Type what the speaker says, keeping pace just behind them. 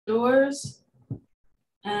doors,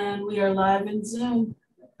 and we are live in Zoom.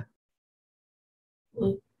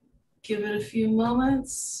 We'll give it a few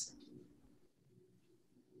moments.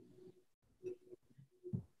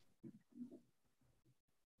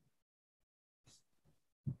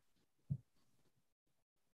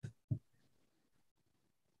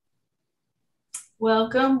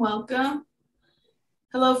 Welcome, welcome.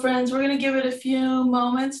 Hello, friends. We're going to give it a few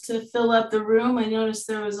moments to fill up the room. I noticed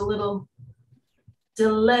there was a little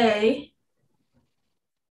delay.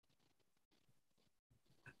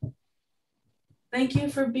 Thank you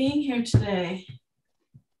for being here today.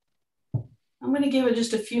 I'm going to give it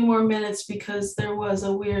just a few more minutes because there was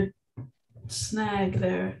a weird snag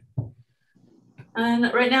there.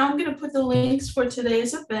 And right now I'm going to put the links for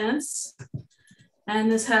today's events. And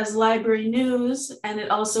this has library news, and it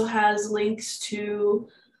also has links to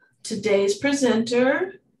today's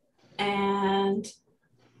presenter and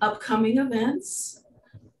upcoming events,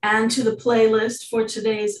 and to the playlist for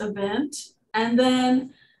today's event. And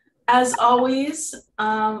then, as always,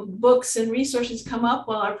 books and resources come up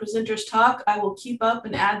while our presenters talk. I will keep up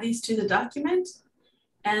and add these to the document.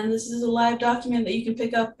 And this is a live document that you can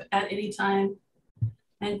pick up at any time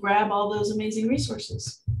and grab all those amazing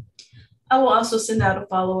resources. I will also send out a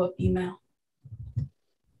follow-up email.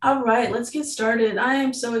 All right, let's get started. I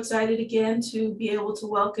am so excited again to be able to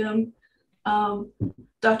welcome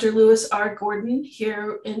Dr. Lewis R. Gordon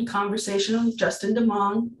here in conversation with Justin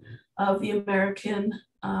Desmangles of the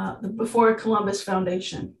Before Columbus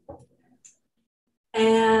Foundation.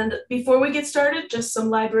 And before we get started, just some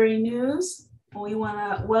library news. We want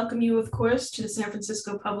to welcome you, of course, to the San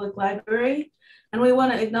Francisco Public Library. And we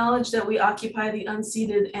want to acknowledge that we occupy the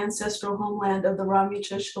unceded ancestral homeland of the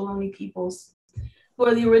Ramaytush Ohlone peoples, who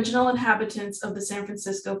are the original inhabitants of the San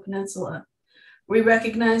Francisco Peninsula. We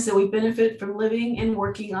recognize that we benefit from living and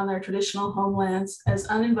working on their traditional homelands as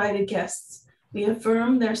uninvited guests. We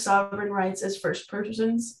affirm their sovereign rights as first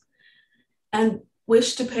persons and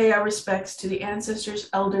wish to pay our respects to the ancestors,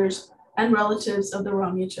 elders, and relatives of the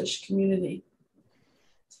Ramaytush community.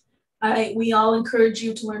 We all encourage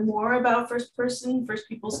you to learn more about First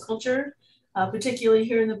Peoples culture, particularly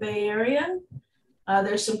here in the Bay Area.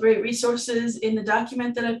 There's some great resources in the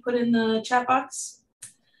document that I put in the chat box.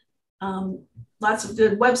 Lots of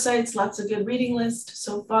good websites, lots of good reading lists,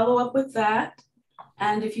 so follow up with that.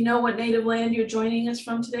 And if you know what native land you're joining us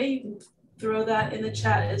from today, you can throw that in the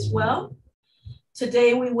chat as well.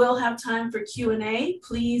 Today we will have time for Q&A.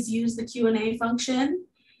 Please use the Q&A function,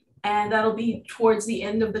 and that'll be towards the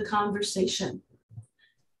end of the conversation.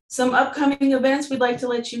 Some upcoming events we'd like to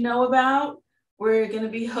let you know about. We're going to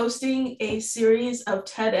be hosting a series of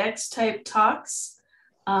TEDx type talks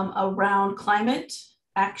around climate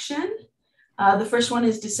action. The first one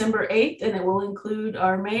is December 8th, and it will include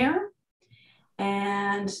our mayor.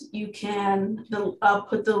 And you can, I'll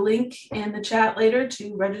put the link in the chat later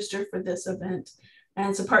to register for this event.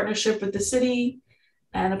 And it's a partnership with the city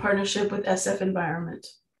and a partnership with SF Environment.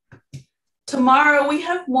 Tomorrow we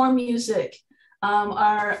have more music.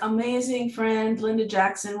 Our amazing friend Linda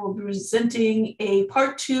Jackson will be presenting a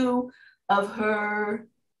part 2 of her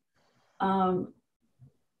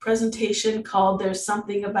presentation called There's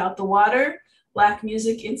Something About the Water, Black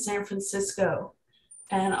Music in San Francisco,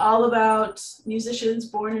 and all about musicians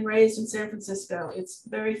born and raised in San Francisco. It's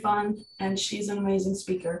very fun, and she's an amazing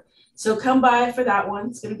speaker. So come by for that one.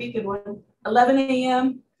 It's going to be a good one. 11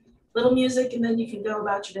 a.m., little music, and then you can go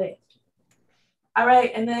about your day. All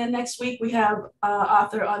right, and then next week we have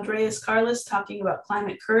author Andreas Carlos talking about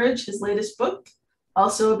Climate Courage, his latest book,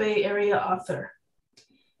 also a Bay Area author.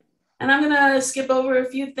 And I'm gonna skip over a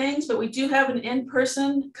few things, but we do have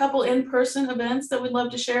an couple in-person events that we'd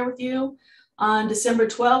love to share with you. On December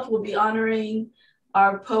 12th, we'll be honoring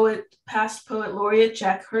our past poet laureate,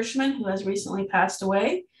 Jack Hirschman, who has recently passed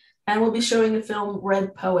away. And we'll be showing the film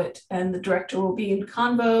Red Poet, and the director will be in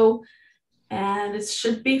convo. And it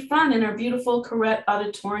should be fun in our beautiful Corrette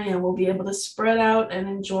Auditorium. We'll be able to spread out and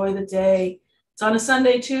enjoy the day. It's on a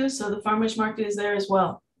Sunday too, so the farmers market is there as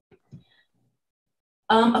well.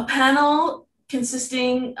 A panel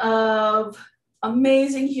consisting of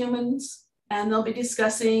amazing humans, and they'll be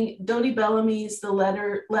discussing Dodie Bellamy's The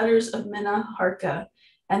Letters of Minna Harka.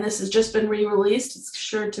 And this has just been re-released. It's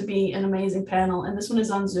sure to be an amazing panel, and this one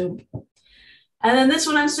is on Zoom. And then this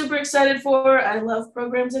one I'm super excited for. I love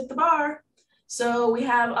programs at the bar. So we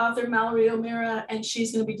have author Mallory O'Meara, and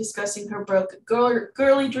she's going to be discussing her book,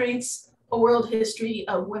 Girly Drinks, A World History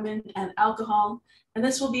of Women and Alcohol. And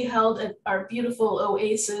this will be held at our beautiful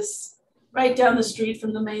Oasis right down the street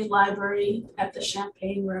from the main library at the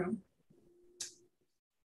Champagne Room.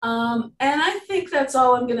 And I think that's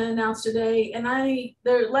all I'm going to announce today. And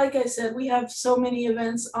like I said, we have so many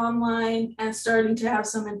events online and starting to have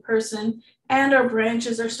some in person, and our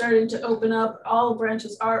branches are starting to open up. All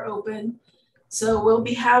branches are open. So we'll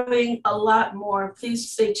be having a lot more.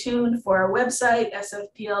 Please stay tuned for our website,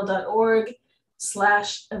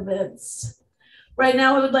 sfpl.org/events. Right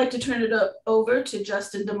now, I would like to turn it over to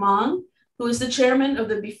Justin Desmangles, who is the chairman of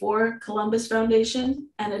the Before Columbus Foundation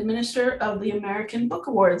and administrator of the American Book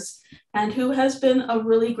Awards, and who has been a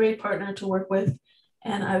really great partner to work with.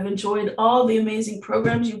 And I've enjoyed all the amazing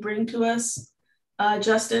programs you bring to us,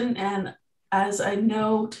 Justin, and as I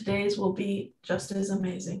know, today's will be just as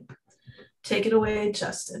amazing. Take it away,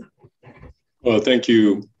 Justin. Well, thank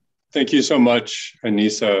you. Thank you so much,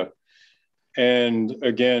 Anissa. And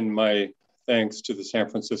again, my thanks to the San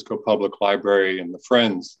Francisco Public Library and the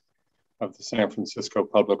Friends of the San Francisco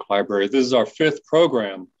Public Library. This is our 5th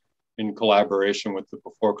program in collaboration with the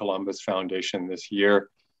Before Columbus Foundation this year.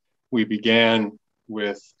 We began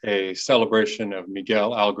with a celebration of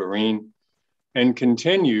Miguel Algarín and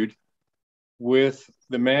continued with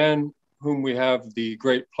the man whom we have the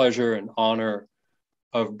great pleasure and honor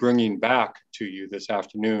of bringing back to you this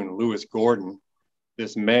afternoon, Lewis Gordon,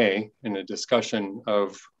 this May, in a discussion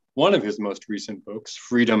of one of his most recent books,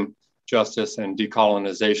 Freedom, Justice, and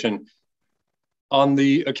Decolonization, on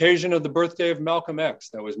the occasion of the birthday of Malcolm X.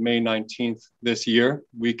 That was May 19th this year.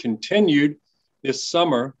 We continued this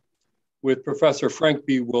summer with Professor Frank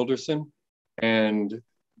B. Wilderson and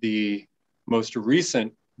the most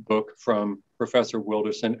recent book from Professor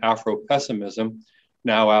Wilderson, Afro-Pessimism,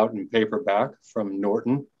 now out in paperback from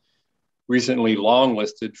Norton, recently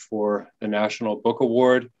longlisted for the National Book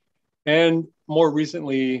Award, and more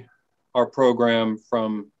recently, our program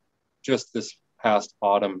from just this past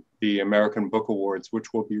autumn, the American Book Awards,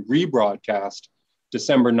 which will be rebroadcast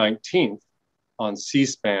December 19th on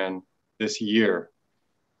C-SPAN this year.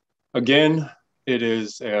 Again, it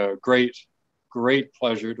is a great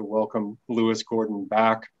pleasure to welcome Lewis Gordon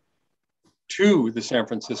back to the San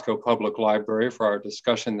Francisco Public Library for our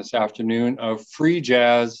discussion this afternoon of free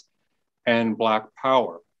jazz and Black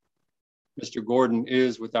power. Mr. Gordon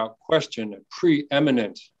is, without question, a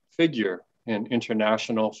preeminent figure in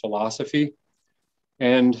international philosophy.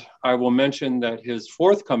 And I will mention that his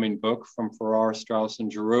forthcoming book from Farrar, Straus,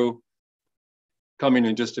 and Giroux, coming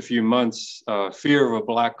in just a few months, Fear of a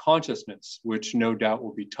Black Consciousness, which no doubt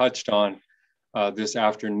will be touched on this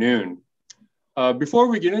afternoon. Before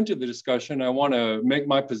we get into the discussion, I want to make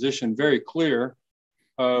my position very clear,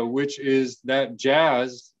 which is that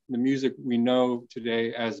jazz, the music we know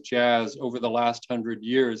today as jazz over the last 100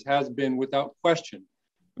 years, has been without question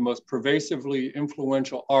the most pervasively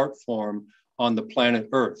influential art form on the planet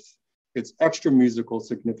Earth. Its extra musical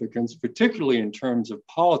significance, particularly in terms of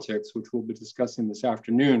politics, which we'll be discussing this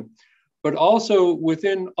afternoon, but also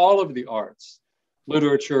within all of the arts,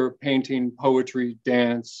 literature, painting, poetry,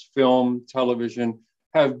 dance, film, television,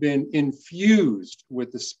 have been infused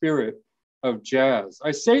with the spirit of jazz.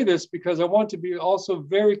 I say this because I want to be also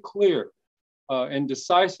very clear and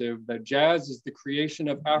decisive that jazz is the creation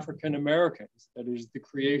of African Americans, that is the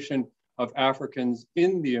creation of Africans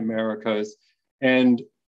in the Americas. And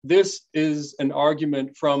this is an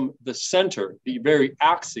argument from the center, the very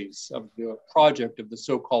axis of the project of the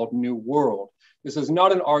so-called New World. This is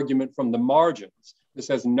not an argument from the margins. This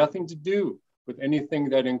has nothing to do with anything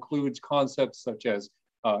that includes concepts such as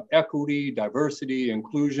equity, diversity,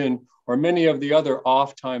 inclusion, or many of the other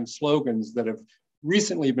oft-time slogans that have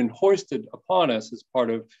recently been hoisted upon us as part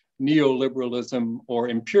of neoliberalism or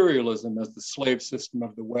imperialism, as the slave system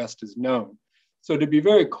of the West is known. So to be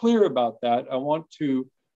very clear about that, I want to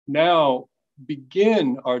now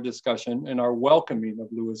begin our discussion and our welcoming of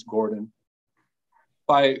Lewis Gordon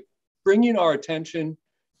by bringing our attention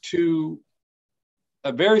to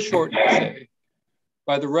a very short essay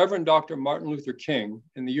by the Reverend Dr. Martin Luther King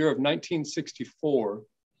in the year of 1964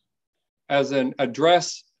 as an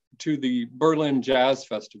address to the Berlin Jazz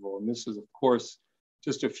Festival. And this is, of course,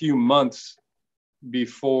 just a few months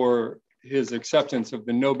before his acceptance of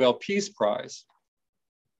the Nobel Peace Prize.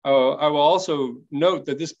 I will also note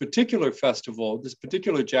that this particular festival, this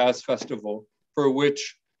particular jazz festival, for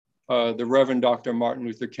which the Reverend Dr. Martin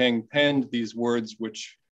Luther King penned these words,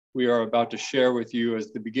 which we are about to share with you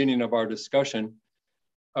as the beginning of our discussion,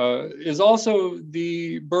 is also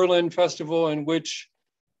the Berlin Festival in which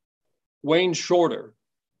Wayne Shorter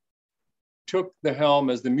took the helm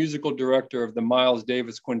as the musical director of the Miles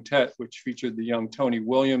Davis Quintet, which featured the young Tony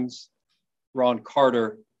Williams, Ron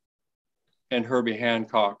Carter, and Herbie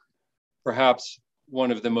Hancock, perhaps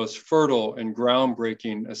one of the most fertile and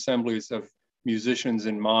groundbreaking assemblies of musicians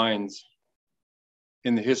and minds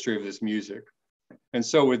in the history of this music. And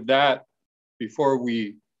so with that, before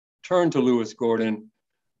we turn to Lewis Gordon,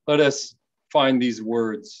 let us find these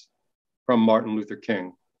words from Martin Luther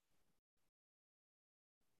King.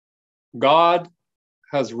 God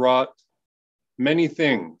has wrought many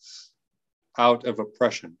things out of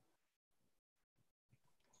oppression.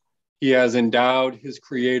 He has endowed his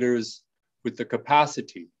creators with the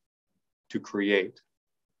capacity to create.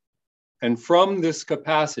 And from this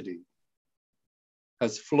capacity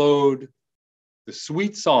has flowed the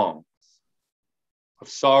sweet songs of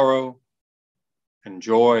sorrow and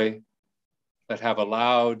joy that have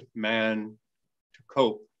allowed man to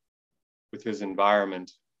cope with his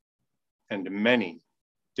environment and many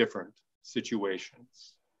different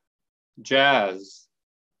situations. Jazz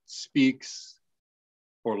speaks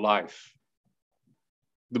for life.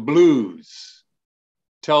 The blues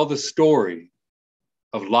tell the story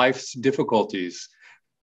of life's difficulties.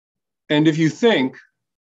 And if you think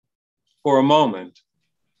for a moment,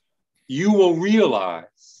 you will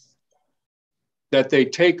realize that they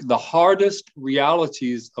take the hardest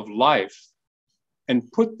realities of life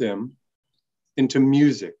and put them into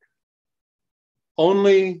music,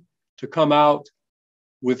 only to come out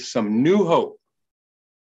with some new hope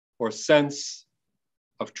or sense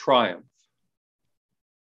of triumph.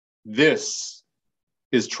 This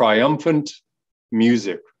is triumphant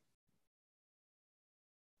music.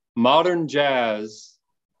 Modern jazz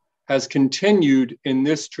has continued in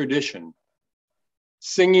this tradition,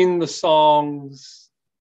 singing the songs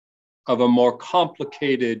of a more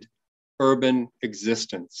complicated urban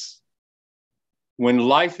existence, when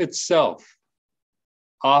life itself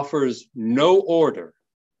offers no order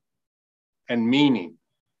and meaning.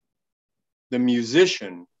 The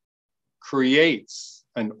musician creates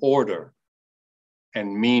an order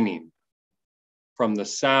and meaning from the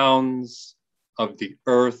sounds of the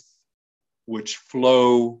earth which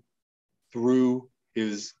flow through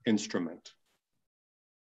his instrument.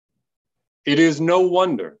 It is no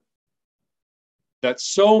wonder that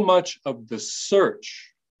so much of the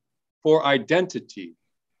search for identity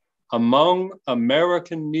among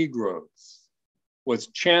American Negroes was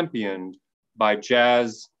championed by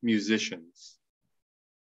jazz musicians.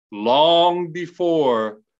 Long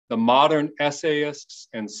before the modern essayists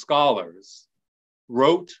and scholars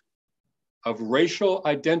wrote of racial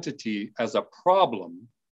identity as a problem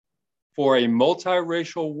for a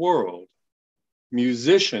multiracial world,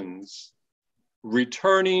 musicians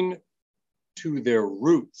returning to their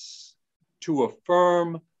roots to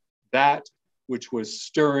affirm that which was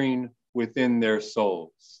stirring within their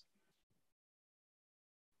souls.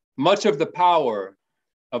 Much of the power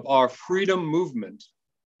of our freedom movement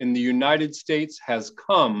in the United States has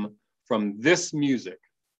come from this music.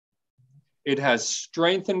 It has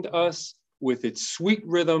strengthened us with its sweet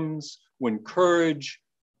rhythms when courage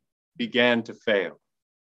began to fail.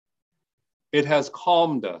 It has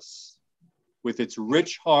calmed us with its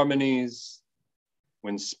rich harmonies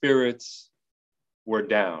when spirits were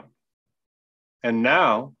down. And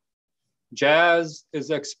now, jazz is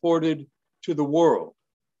exported to the world.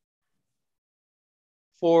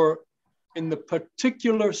 For in the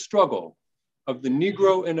particular struggle of the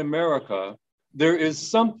Negro in America, there is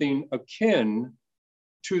something akin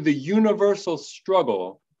to the universal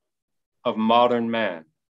struggle of modern man.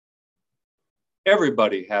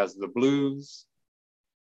 Everybody has the blues.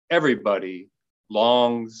 Everybody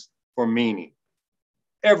longs for meaning.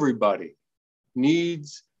 Everybody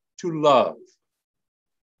needs to love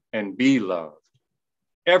and be loved.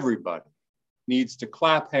 Everybody needs to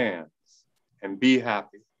clap hands and be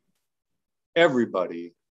happy.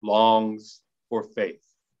 Everybody longs for faith.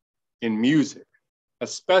 In music,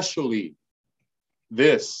 especially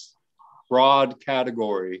this broad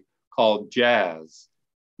category called jazz,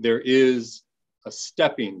 there is a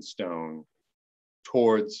stepping stone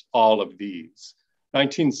towards all of these.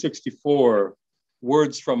 1964,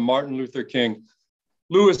 words from Martin Luther King.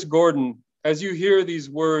 Lewis Gordon, as you hear these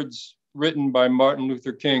words written by Martin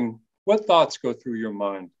Luther King, what thoughts go through your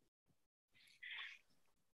mind?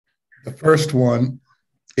 The first one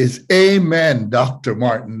is Amen, Dr.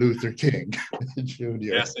 Martin Luther King Jr.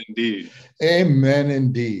 Yes, indeed. Amen,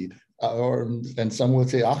 indeed. And some would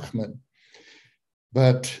say Ahmed.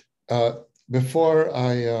 But before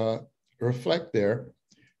I reflect there,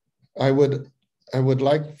 I would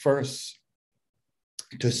like first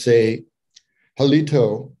to say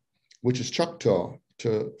Halito, which is Choctaw,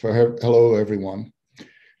 for hello, everyone.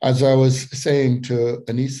 As I was saying to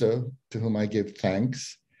Anissa, to whom I give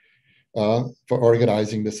thanks, for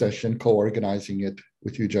organizing the session, co-organizing it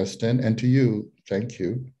with you, Justin, and to you, thank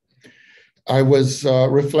you. I was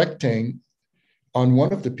reflecting on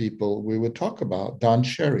one of the people we would talk about, Don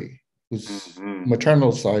Cherry, whose Mm-hmm.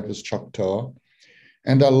 maternal side was Choctaw.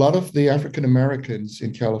 And a lot of the African Americans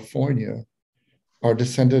in California are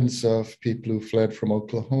descendants of people who fled from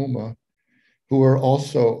Oklahoma, who were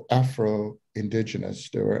also Afro-Indigenous.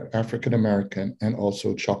 They were African American and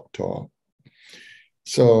also Choctaw.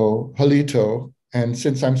 So Halito, and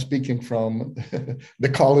since I'm speaking from the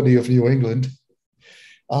colony of New England,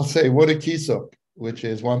 I'll say Wodakisop, which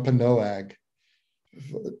is Wampanoag,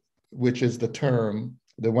 which is the term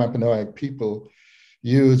the Wampanoag people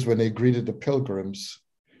used when they greeted the pilgrims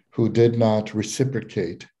who did not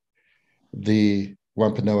reciprocate the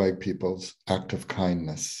Wampanoag people's act of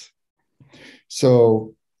kindness.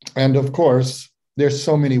 So, and of course, there's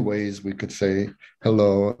so many ways we could say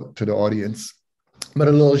hello to the audience, but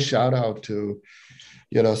a little shout out to,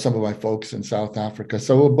 some of my folks in South Africa.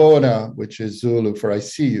 So Ubona, which is Zulu for I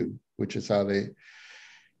see you, which is how they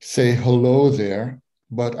say hello there.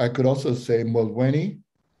 But I could also say Molweni,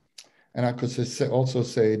 and I could also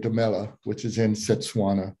say Dumela, which is in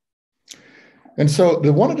Setswana. And so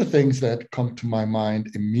one of the things that come to my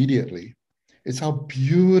mind immediately is how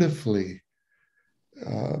beautifully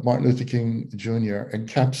Martin Luther King Jr.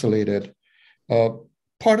 encapsulated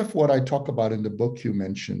part of what I talk about in the book you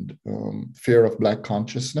mentioned, Fear of Black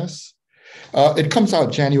Consciousness. It comes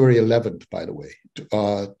out January 11th, by the way,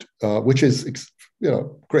 which is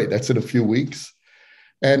great. That's in a few weeks.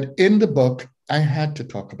 And in the book, I had to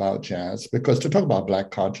talk about jazz because to talk about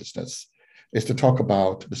Black consciousness is to talk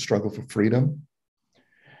about the struggle for freedom,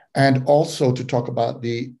 and also to talk about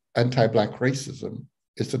the anti-Black racism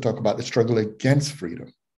is to talk about the struggle against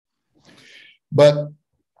freedom. But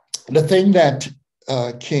the thing that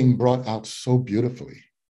King brought out so beautifully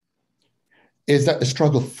is that the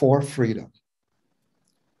struggle for freedom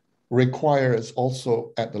requires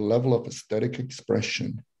also at the level of aesthetic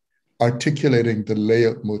expression, articulating the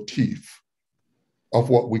layered motif of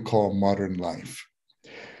what we call modern life.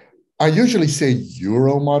 I usually say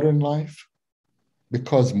Euro-modern life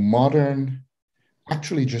because modern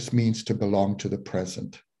actually just means to belong to the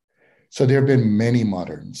present. So there have been many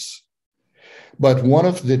moderns. But one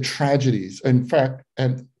of the tragedies, in fact,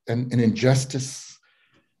 and an injustice,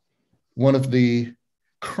 one of the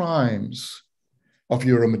crimes of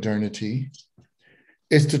Euromodernity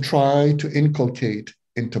is to try to inculcate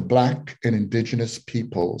into Black and Indigenous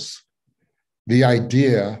peoples the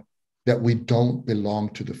idea that we don't belong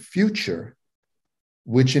to the future,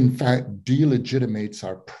 which in fact delegitimates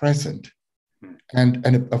our present. And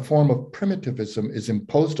a form of primitivism is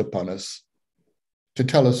imposed upon us to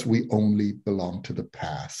tell us we only belong to the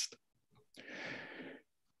past.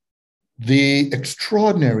 The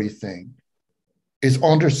extraordinary thing is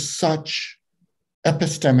under such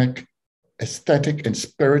epistemic, aesthetic, and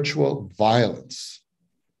spiritual violence,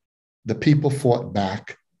 the people fought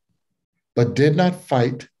back, but did not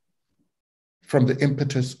fight from the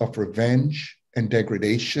impetus of revenge and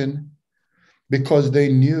degradation because they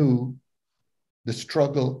knew the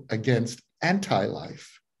struggle against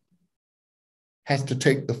anti-life has to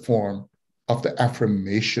take the form of the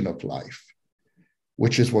affirmation of life,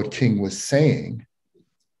 which is what King was saying,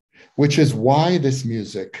 which is why this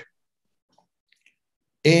music,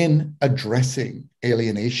 in addressing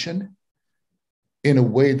alienation in a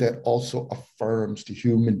way that also affirms the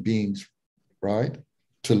human being's right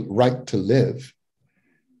to live,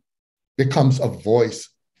 becomes a voice,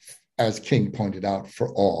 as King pointed out, for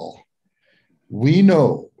all. We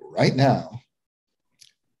know right now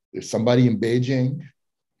there's somebody in Beijing,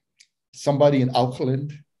 somebody in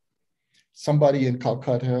Auckland, somebody in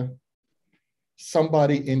Calcutta,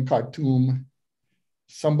 somebody in Khartoum,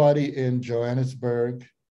 somebody in Johannesburg,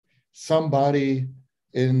 somebody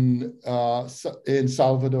in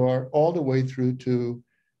Salvador, all the way through to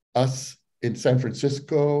us in San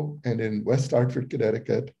Francisco and in West Hartford,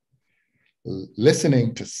 Connecticut,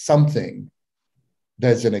 listening to something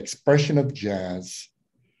that's an expression of jazz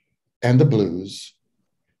and the blues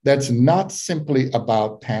that's not simply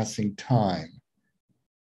about passing time,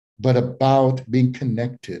 but about being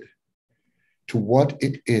connected to what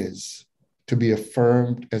it is to be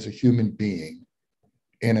affirmed as a human being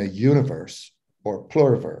in a universe or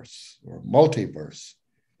pluriverse or multiverse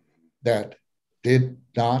that did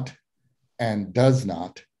not and does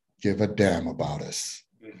not give a damn about us.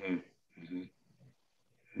 Mm-hmm. Mm-hmm.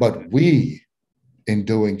 But we, in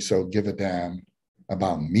doing so, give a damn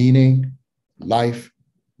about meaning, life,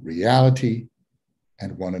 reality,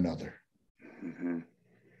 and one another. Mm-hmm.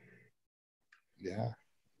 Yeah.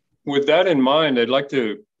 With that in mind, I'd like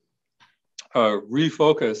to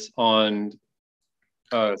refocus on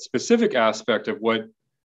a specific aspect of what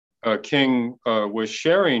King was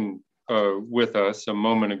sharing with us a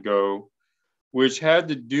moment ago, which had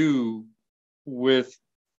to do with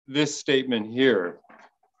this statement here,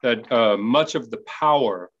 that much of the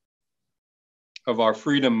power of our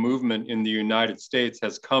freedom movement in the United States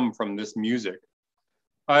has come from this music.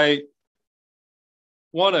 I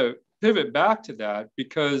want to pivot back to that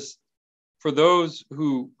because for those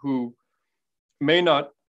who may not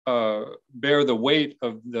bear the weight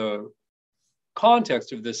of the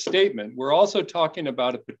context of this statement, we're also talking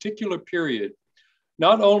about a particular period,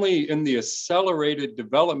 not only in the accelerated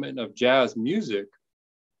development of jazz music,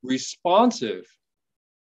 responsive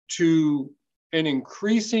to an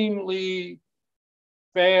increasingly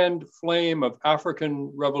fanned flame of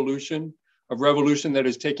African revolution, of revolution that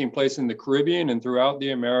is taking place in the Caribbean and throughout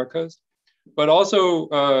the Americas, but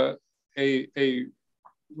also a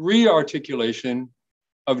re-articulation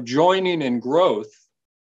of joining and growth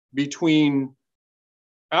between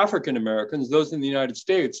African Americans, those in the United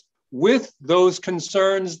States, with those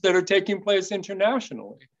concerns that are taking place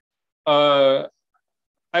internationally. I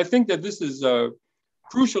think that this is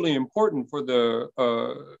crucially important for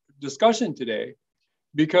the discussion today,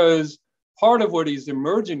 because part of what is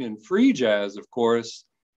emerging in free jazz, of course,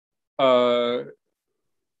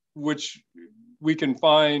 which we can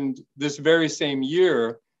find this very same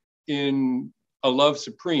year in A Love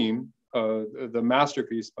Supreme, the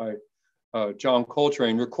masterpiece by John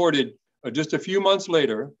Coltrane, recorded just a few months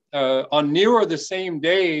later, on near or the same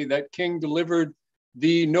day that King delivered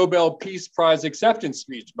the Nobel Peace Prize acceptance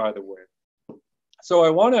speech, by the way. So I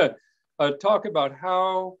want to talk about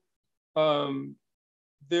how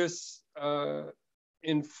this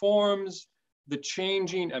informs the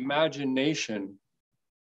changing imagination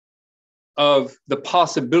of the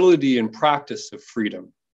possibility and practice of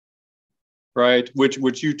freedom, right?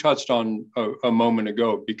 Which you touched on a moment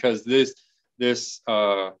ago, because this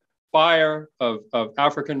fire of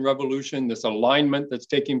African revolution, this alignment that's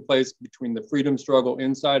taking place between the freedom struggle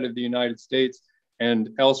inside of the United States and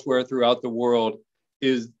elsewhere throughout the world,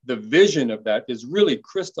 is the vision of that is really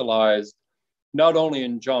crystallized not only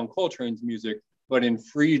in John Coltrane's music, but in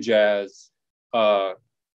free jazz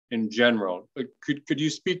in general. Could you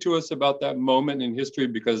speak to us about that moment in history?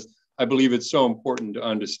 Because I believe it's so important to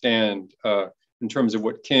understand in terms of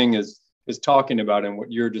what King is talking about and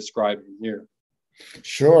what you're describing here.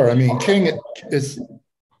 Sure. I mean, King is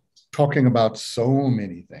talking about so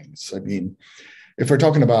many things. I mean, if we're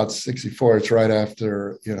talking about 64, it's right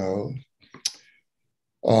after,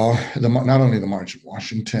 not only the March of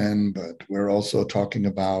Washington, but we're also talking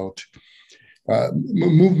about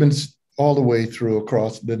movements all the way through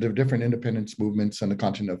across the different independence movements on the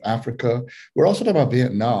continent of Africa. We're also talking about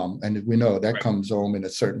Vietnam, and we know that comes home in a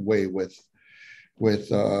certain way with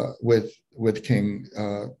King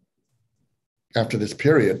after this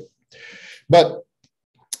period. But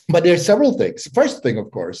there's several things. First thing,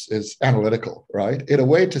 of course, is analytical, right? In a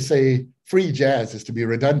way, to say free jazz is to be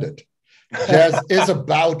redundant. Jazz is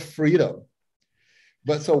about freedom.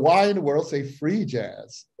 But so why in the world say free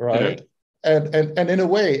jazz, right? And in a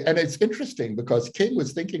way, and it's interesting because King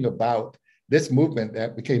was thinking about this movement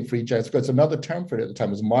that became free jazz, because another term for it at the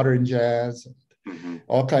time was modern jazz,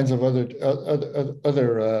 all kinds of other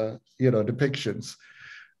depictions.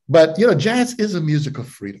 But jazz is a music of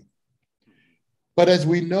freedom. But as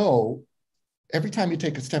we know, every time you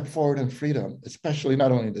take a step forward in freedom, especially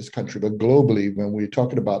not only in this country, but globally, when we're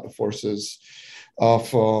talking about the forces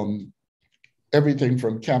of everything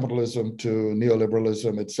from capitalism to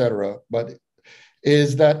neoliberalism, et cetera, but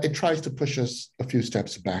is that it tries to push us a few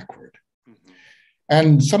steps backward.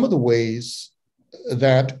 And some of the ways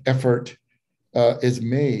that effort is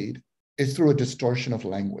made is through a distortion of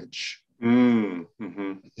language. And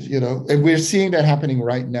we're seeing that happening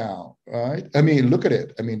right now, right? I mean, look at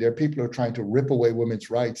it. I mean, there are people who are trying to rip away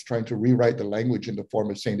women's rights, trying to rewrite the language in the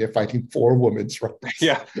form of saying they're fighting for women's rights.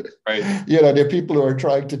 Yeah, right. There are people who are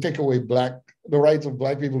trying to take away the rights of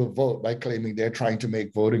Black people to vote by claiming they're trying to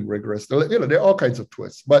make voting rigorous. There are all kinds of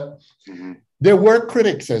twists. But there were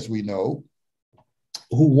critics, as we know,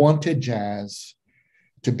 who wanted jazz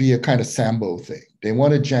to be a kind of Sambo thing. They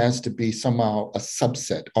wanted jazz to be somehow a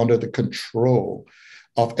subset under the control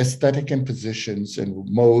of aesthetic impositions and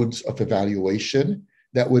modes of evaluation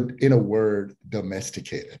that would, in a word,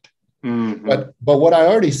 domesticate it. But what I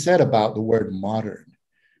already said about the word modern,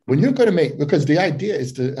 when you're going to because the idea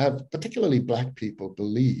is to have particularly Black people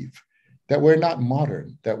believe that we're not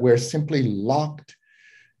modern, that we're simply locked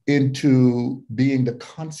into being the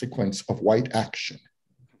consequence of white action.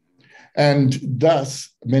 And thus,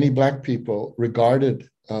 many Black people regarded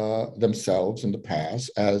themselves in the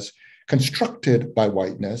past as constructed by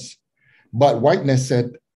whiteness, but whiteness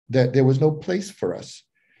said that there was no place for us.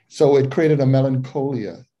 So it created a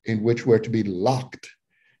melancholia in which we're to be locked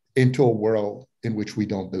into a world in which we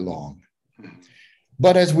don't belong.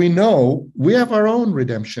 But as we know, we have our own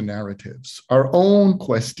redemption narratives, our own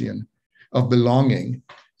question of belonging.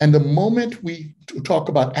 And the moment we talk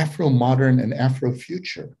about Afro-modern and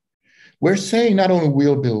Afro-future, we're saying not only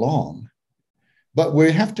we'll belong, but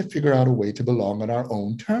we have to figure out a way to belong on our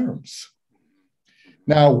own terms.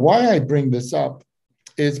 Now, why I bring this up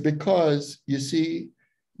is because, you see,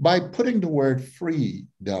 by putting the word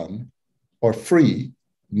freedom or free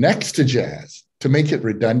next to jazz to make it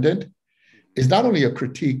redundant is not only a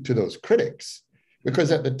critique to those critics,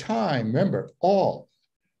 because at the time, remember,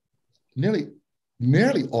 nearly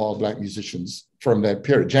all Black musicians from that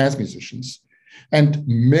period, jazz musicians, and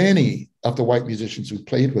many of the white musicians who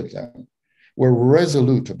played with them were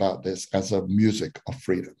resolute about this as a music of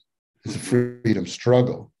freedom. It's a freedom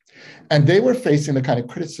struggle. And they were facing the kind of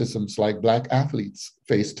criticisms like Black athletes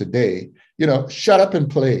face today, shut up and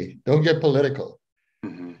play, don't get political.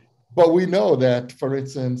 Mm-hmm. But we know that, for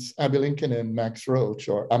instance, Abby Lincoln and Max Roach,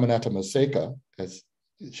 or Aminata Maseka, as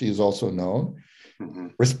she is also known, mm-hmm.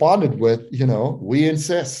 responded with, we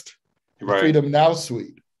insist, right. Freedom Now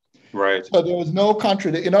suite. Right. So there was no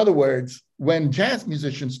contradiction. In other words, when jazz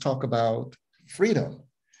musicians talk about freedom,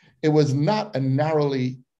 it was not a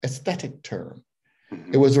narrowly aesthetic term.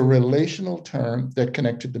 Mm-hmm. It was a relational term that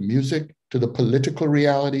connected the music to the political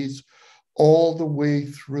realities, all the way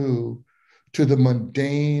through to the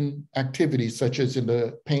mundane activities, such as in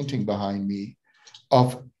the painting behind me,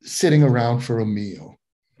 of sitting around for a meal.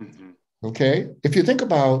 Mm-hmm. Okay? If you think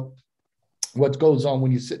about what goes on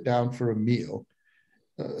when you sit down for a meal,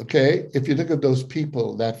 okay, if you think of those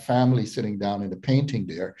people, that family sitting down in the painting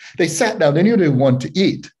there, they sat down, they knew they wanted to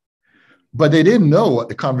eat, but they didn't know what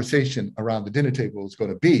the conversation around the dinner table was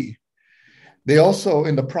going to be. They also,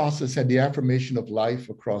 in the process, had the affirmation of life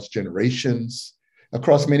across generations,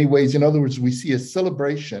 across many ways. In other words, we see a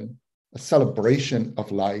celebration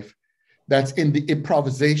of life that's in the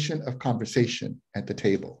improvisation of conversation at the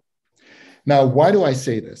table. Now, why do I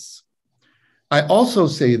say this? I also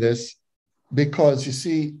say this because, you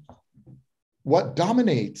see, what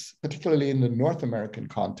dominates, particularly in the North American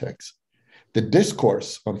context, the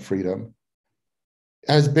discourse on freedom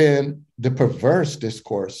has been the perverse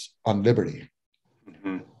discourse on liberty.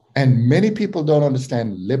 Mm-hmm. And many people don't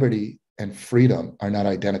understand liberty and freedom are not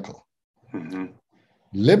identical. Mm-hmm.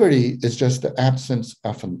 Liberty is just the absence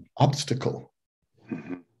of an obstacle.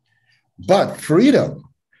 Mm-hmm. But freedom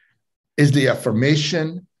is the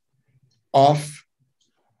affirmation of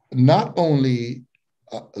not only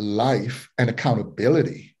life and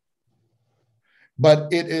accountability,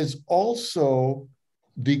 but it is also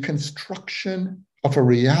the construction of a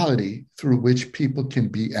reality through which people can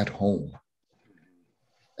be at home.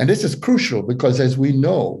 And this is crucial because, as we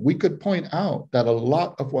know, we could point out that a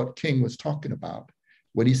lot of what King was talking about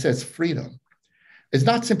when he says freedom is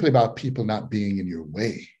not simply about people not being in your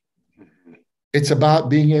way. It's about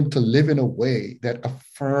being able to live in a way that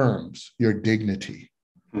affirms your dignity.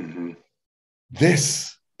 Mm-hmm.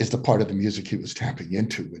 This is the part of the music he was tapping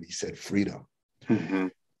into when he said freedom. Mm-hmm.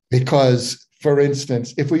 Because, for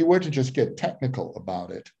instance, if we were to just get technical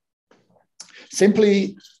about it,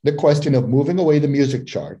 simply the question of moving away the music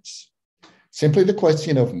charts, simply the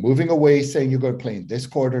question of moving away, saying you're going to play in this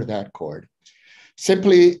chord or that chord,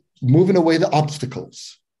 simply moving away the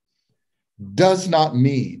obstacles does not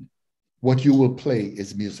mean what you will play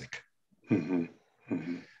is music. Mm-hmm.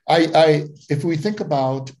 Mm-hmm. If we think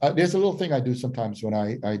about, there's a little thing I do sometimes when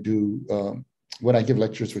I give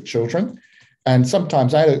lectures with children. And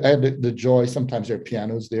sometimes I had the joy, sometimes there are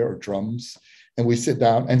pianos there or drums, and we sit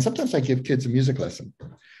down, and sometimes I give kids a music lesson.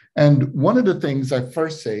 And one of the things I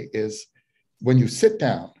first say is, when you sit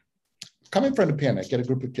down, come in front of the piano, I get a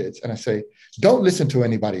group of kids, and I say, don't listen to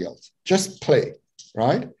anybody else, just play,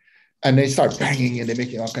 right? And they start banging and they're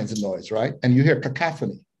making all kinds of noise, right? And you hear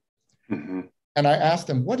cacophony. Mm-hmm. And I asked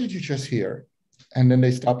them, what did you just hear? And then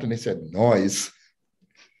they stopped and they said, noise.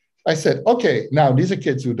 I said, okay, now these are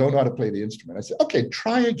kids who don't know how to play the instrument. I said, okay,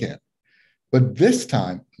 try again. But this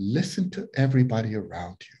time, listen to everybody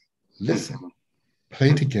around you. Listen,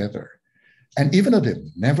 play together. And even though they've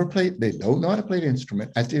never played, they don't know how to play the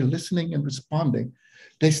instrument, as they're listening and responding,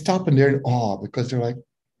 they stop and they're in awe because they're like,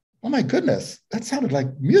 oh my goodness, that sounded like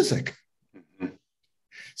music. Mm-hmm.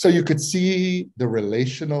 So you could see the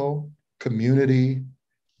relational community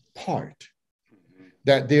part, mm-hmm.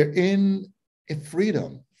 that they're in a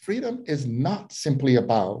freedom. Freedom is not simply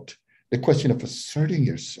about the question of asserting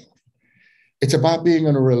yourself. It's about being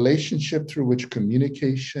in a relationship through which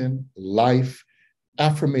communication, life,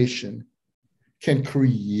 affirmation can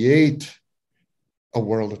create a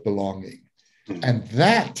world of belonging. And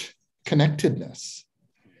that connectedness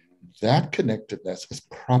is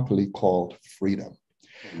properly called freedom.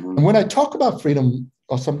 And when I talk about freedom,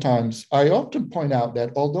 or sometimes I often point out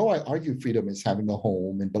that although I argue freedom is having a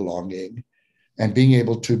home and belonging and being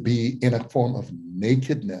able to be in a form of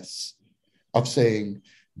nakedness, of saying,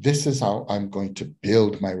 this is how I'm going to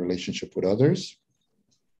build my relationship with others.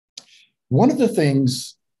 One of the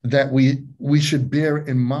things that we should bear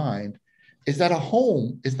in mind is that a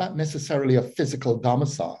home is not necessarily a physical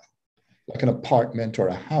domicile, like an apartment or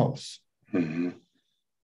a house. Mm-hmm.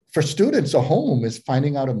 For students, a home is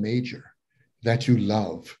finding out a major that you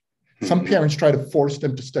love. Mm-hmm. Some parents try to force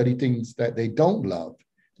them to study things that they don't love.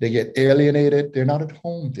 They get alienated. They're not at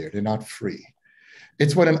home there. They're not free.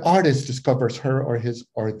 It's when an artist discovers her or his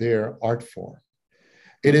or their art form.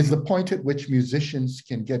 It is the point at which musicians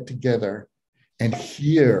can get together and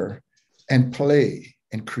hear and play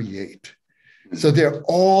and create. So there are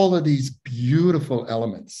all of these beautiful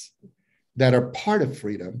elements that are part of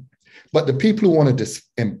freedom, but the people who want to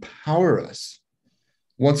disempower us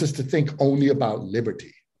wants us to think only about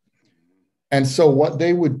liberty. And so what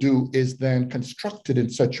they would do is then construct it in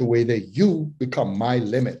such a way that you become my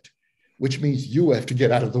limit, which means you have to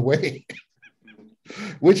get out of the way,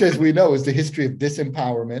 which, as we know, is the history of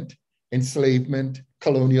disempowerment, enslavement,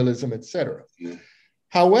 colonialism, etc.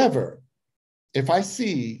 However, if I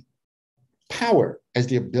see power as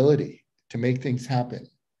the ability to make things happen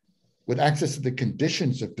with access to the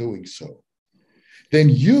conditions of doing so, then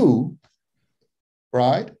you,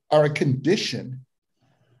 right, are a condition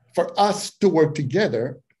for us to work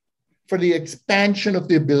together for the expansion of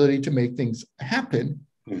the ability to make things happen.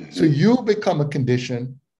 Mm-hmm. So you become a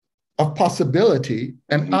condition of possibility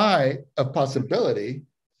and mm-hmm. I of possibility,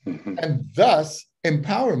 mm-hmm. and thus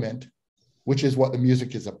empowerment, which is what the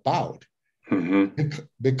music is about, mm-hmm.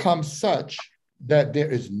 becomes such that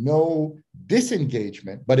there is no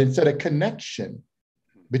disengagement, but instead a connection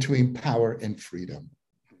between power and freedom.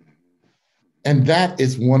 And that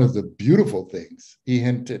is one of the beautiful things he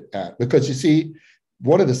hinted at, because you see,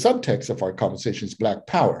 one of the subtexts of our conversation is Black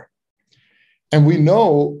power. And we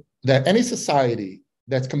know that any society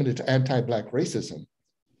that's committed to anti-Black racism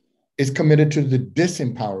is committed to the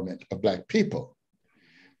disempowerment of Black people.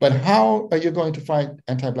 But how are you going to fight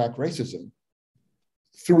anti-Black racism?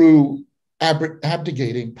 Through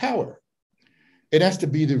abdicating power. It has to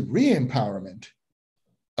be the re-empowerment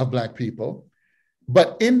of Black people,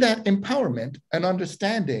 but in that empowerment, an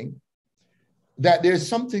understanding that there's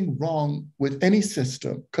something wrong with any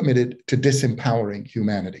system committed to disempowering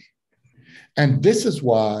humanity. And this is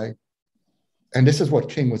why, and this is what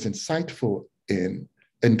King was insightful in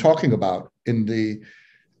talking about in the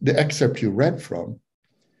excerpt you read from,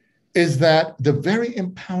 is that the very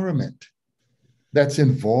empowerment that's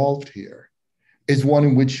involved here is one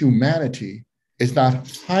in which humanity is not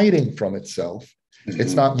hiding from itself. Mm-hmm.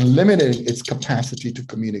 It's not limiting its capacity to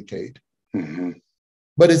communicate, mm-hmm.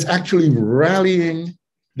 but it's actually rallying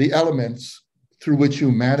the elements through which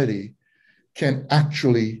humanity can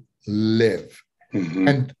actually live.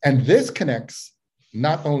 Mm-hmm. And this connects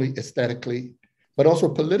not only aesthetically, but also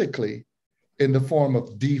politically in the form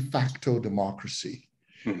of de facto democracy.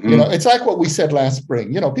 Mm-hmm. You know, it's like what we said last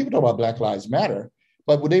spring. You know, people talk about Black Lives Matter,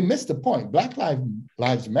 but they missed the point. Black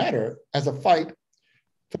Lives Matter as a fight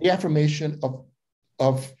for the affirmation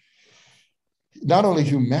of not only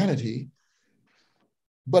humanity,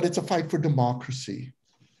 but it's a fight for democracy.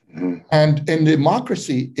 Mm-hmm. And in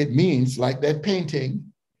democracy, it means, like that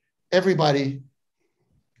painting, everybody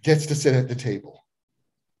gets to sit at the table.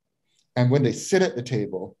 And when they sit at the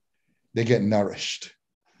table, they get nourished.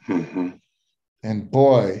 Mm-hmm. And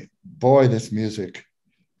boy, this music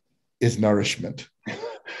is nourishment.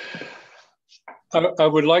 I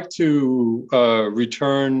would like to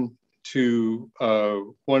return to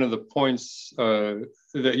one of the points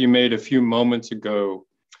that you made a few moments ago,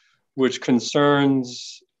 which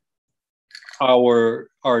concerns our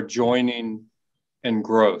joining and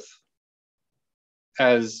growth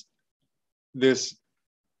as this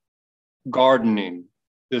gardening,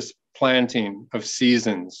 this planting of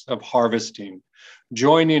seasons, of harvesting,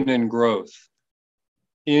 joining and growth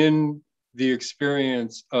in the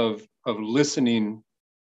experience of listening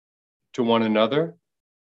to one another,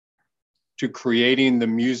 to creating the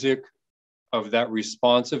music of that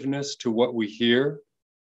responsiveness to what we hear,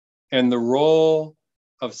 and the role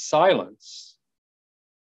of silence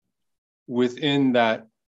within that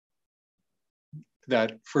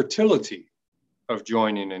fertility of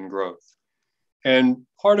joining and growth. And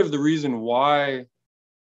part of the reason why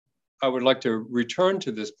I would like to return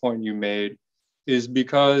to this point you made is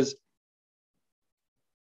because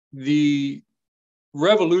the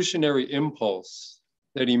revolutionary impulse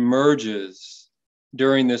that emerges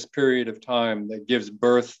during this period of time that gives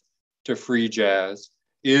birth to free jazz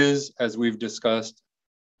is, as we've discussed,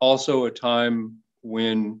 also a time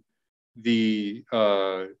when the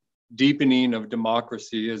deepening of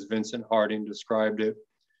democracy, as Vincent Harding described it,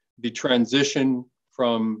 the transition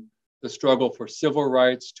from the struggle for civil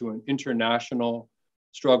rights to an international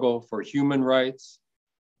struggle for human rights.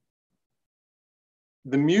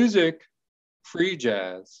 The music, free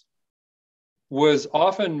jazz, was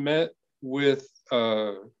often met with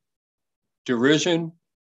derision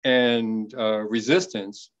and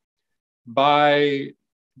resistance by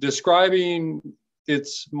describing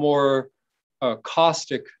its more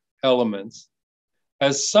caustic elements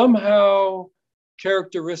as somehow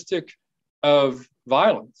characteristic of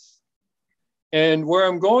violence. And where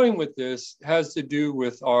I'm going with this has to do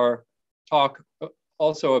with our talk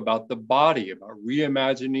also about the body, about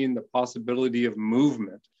reimagining the possibility of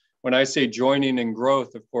movement. When I say joining and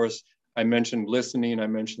growth, of course, I mentioned listening, I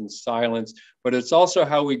mentioned silence, but it's also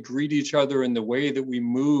how we greet each other in the way that we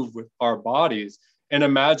move with our bodies and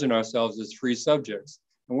imagine ourselves as free subjects.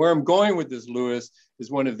 And where I'm going with this, Louis,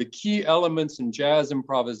 is one of the key elements in jazz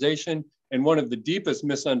improvisation and one of the deepest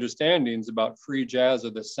misunderstandings about free jazz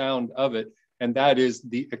or the sound of it, and that is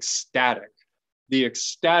the ecstatic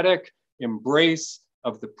embrace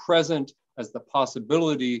of the present as the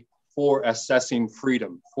possibility for assessing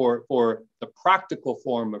freedom, for the practical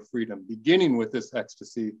form of freedom, beginning with this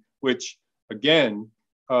ecstasy, which again,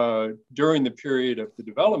 during the period of the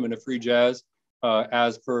development of free jazz,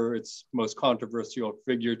 as per its most controversial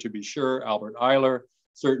figure, to be sure, Albert Ayler,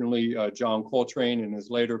 certainly John Coltrane in his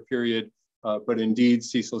later period, but indeed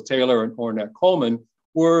Cecil Taylor and Ornette Coleman,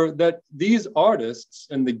 were that these artists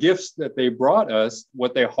and the gifts that they brought us,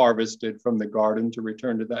 what they harvested from the garden, to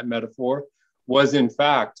return to that metaphor, was in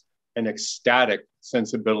fact an ecstatic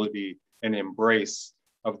sensibility and embrace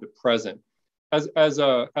of the present. As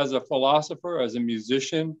a philosopher, as a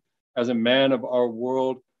musician, as a man of our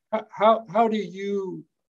world, how do you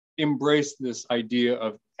embrace this idea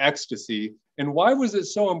of ecstasy? And why was it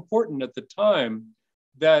so important at the time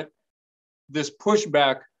that this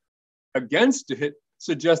pushback against it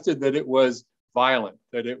suggested that it was violent,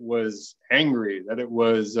 that it was angry, that it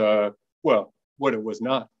was, well, what it was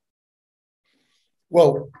not?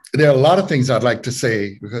 Well, there are a lot of things I'd like to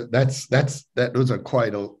say, because those are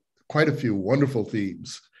quite a few wonderful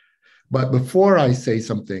themes. But before I say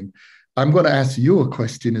something, I'm going to ask you a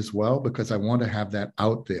question as well, because I want to have that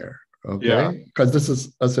out there. Okay, because this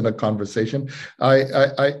is us in a conversation.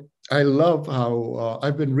 I love how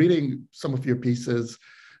I've been reading some of your pieces,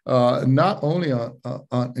 not only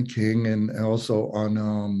on King and also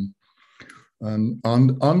on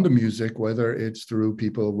the music, whether it's through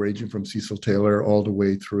people ranging from Cecil Taylor all the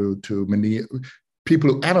way through to Menil,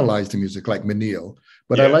 people who analyze the music like Menil.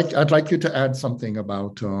 But yes, I'd like you to add something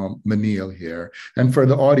about Menil here. And for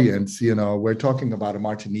the audience, we're talking about a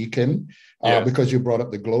Martinican because you brought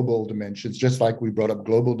up the global dimensions, just like we brought up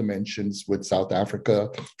global dimensions with South Africa,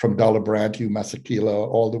 from Dallebrand to Masakila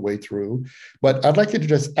all the way through. But I'd like you to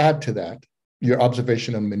just add to that your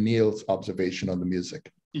observation on Menil's observation on the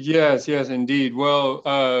music. Yes, indeed. Well,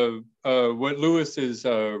 what Louis is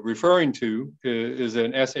referring to is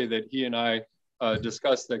an essay that he and I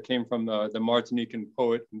discussed that came from the Martinican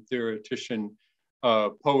poet and theoretician,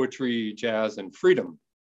 Poetry, Jazz, and Freedom,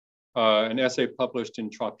 an essay published in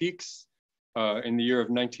Tropiques in the year of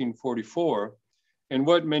 1944. And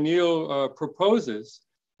what Menil proposes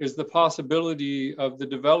is the possibility of the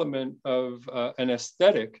development of an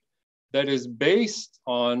aesthetic that is based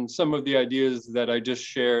on some of the ideas that I just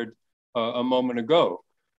shared a moment ago.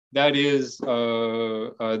 That is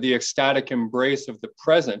the ecstatic embrace of the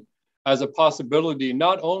present as a possibility,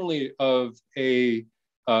 not only of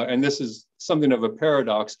and this is something of a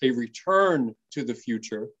paradox, a return to the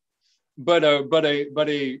future, but a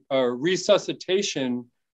resuscitation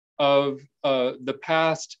of the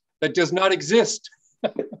past that does not exist.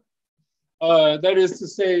 That is to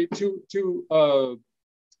say, to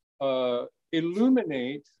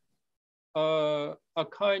illuminate a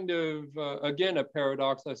kind of, again, a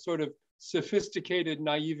paradox, a sort of sophisticated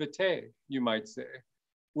naivete, you might say,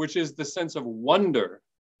 which is the sense of wonder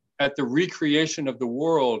at the recreation of the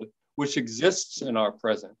world which exists in our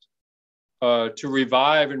present, to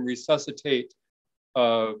revive and resuscitate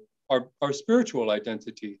our spiritual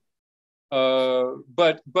identity,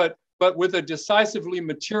 but with a decisively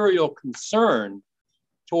material concern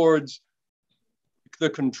towards the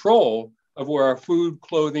control of where our food,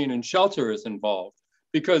 clothing, and shelter is involved.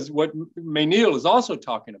 Because what Menil is also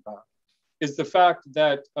talking about is the fact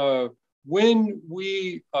that when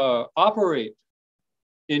we operate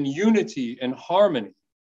in unity and harmony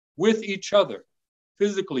with each other,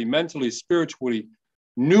 physically, mentally, spiritually,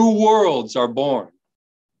 new worlds are born.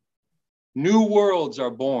 New worlds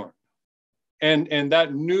are born. And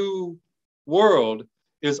that new world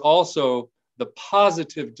is also the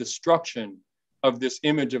positive destruction of this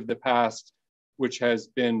image of the past, which has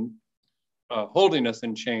been holding us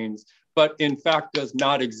in chains, but in fact does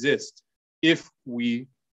not exist if we,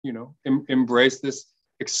 embrace this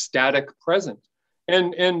ecstatic present.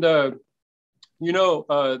 And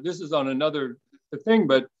this is on another thing,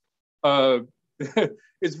 but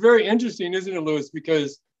it's very interesting, isn't it, Louis?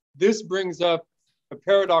 Because this brings up a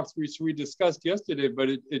paradox which we discussed yesterday, but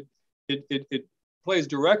it plays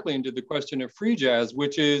directly into the question of free jazz,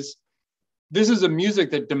 which is, this is a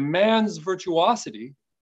music that demands virtuosity,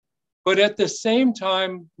 but at the same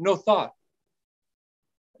time, no thought.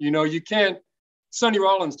 You can't, Sonny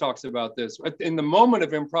Rollins talks about this. In the moment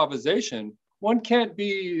of improvisation, one can't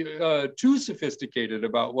be too sophisticated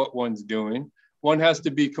about what one's doing. One has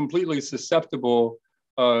to be completely susceptible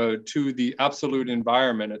to the absolute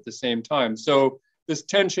environment at the same time. So this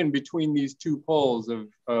tension between these two poles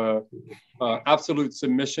of absolute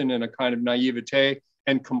submission and a kind of naivete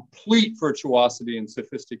and complete virtuosity and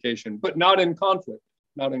sophistication, but not in conflict,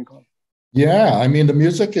 not in conflict. Yeah, I mean, the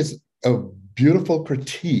music is a beautiful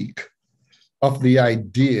critique of the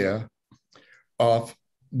idea of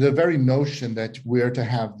the very notion that we're to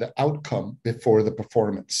have the outcome before the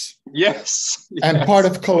performance. Yes. And part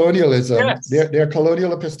of colonialism, yes. There are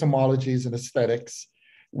colonial epistemologies and aesthetics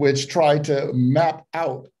which try to map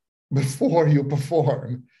out before you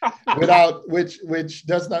perform, without which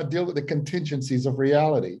does not deal with the contingencies of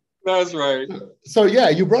reality. That's right. So yeah,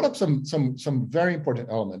 you brought up some very important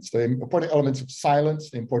elements. The important elements of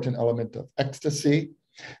silence, the important element of ecstasy,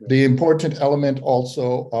 the important element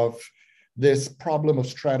also of this problem of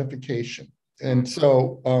stratification. And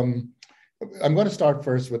so I'm going to start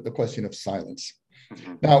first with the question of silence.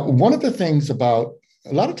 Now, one of the things,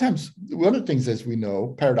 as we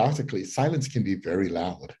know, paradoxically, silence can be very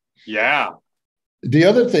loud. Yeah. The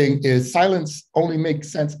other thing is silence only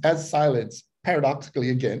makes sense as silence,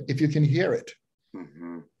 paradoxically again, if you can hear it.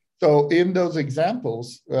 Mm-hmm. So in those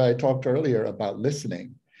examples I talked earlier about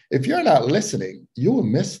listening, if you're not listening, you will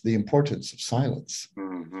miss the importance of silence.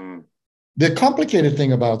 Mm-hmm. The complicated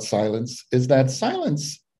thing about silence is that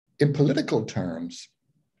silence, in political terms,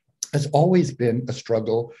 has always been a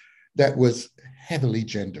struggle that was heavily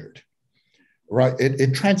gendered, right?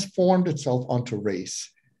 It transformed itself onto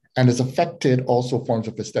race and has affected also forms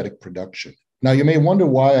of aesthetic production. Now, you may wonder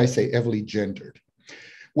why I say heavily gendered.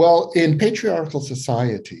 Well, in patriarchal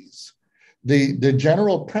societies, the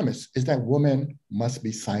general premise is that women must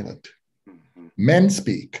be silent. Mm-hmm. Men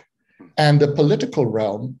speak. And the political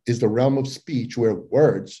realm is the realm of speech where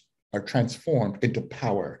words are transformed into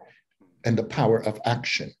power and the power of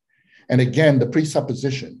action. And again, the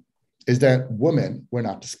presupposition is that women were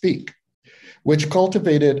not to speak, which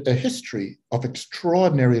cultivated a history of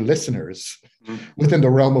extraordinary listeners within the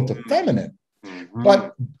realm of the feminine. Mm-hmm.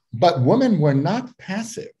 But women were not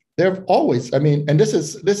passive. They've always, and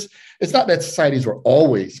it's not that societies were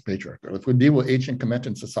always patriarchal. If we deal with ancient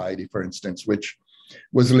Kemetan society, for instance, which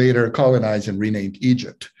was later colonized and renamed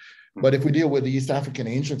Egypt. But if we deal with the East African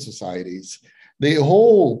ancient societies, the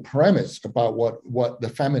whole premise about what the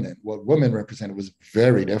feminine, what women represented, was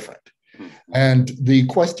very different. And the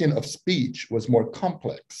question of speech was more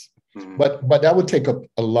complex. But that would take up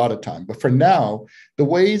a lot of time. But for now,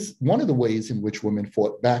 one of the ways in which women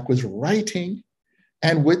fought back was writing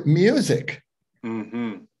and with music.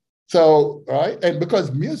 Mm-hmm. So, right? And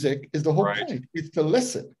because music is the whole point, it's to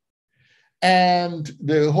listen. And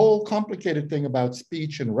the whole complicated thing about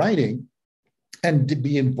speech and writing and to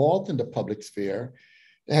be involved in the public sphere,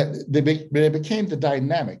 they became the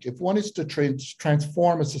dynamic. If one is to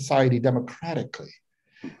transform a society democratically,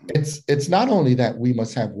 it's not only that we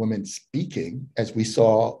must have women speaking, as we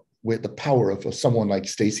saw with the power of someone like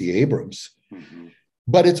Stacey Abrams,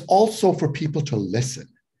 but it's also for people to listen.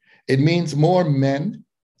 It means more men,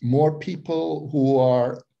 more people who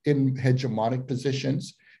are in hegemonic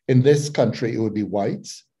positions. In this country, it would be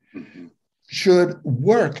whites, should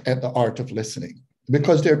work at the art of listening,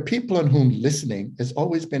 because there are people on whom listening has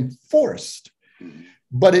always been forced.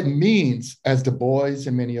 But it means, as Du Bois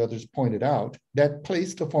and many others pointed out, that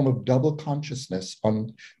placed a form of double consciousness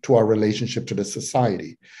to our relationship to the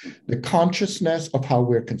society. The consciousness of how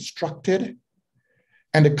we're constructed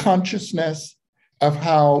and the consciousness of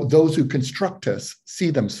how those who construct us see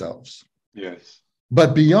themselves. Yes.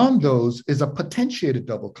 But beyond those is a potentiated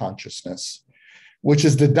double consciousness, which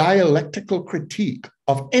is the dialectical critique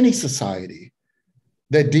of any society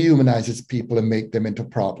that dehumanizes people and make them into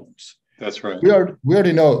problems. That's right. We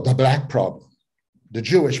already know the Black problem, the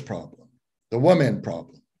Jewish problem, the woman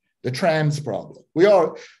problem, the trans problem.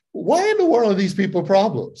 Why in the world are these people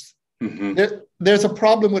problems? Mm-hmm. There's a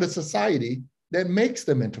problem with a society that makes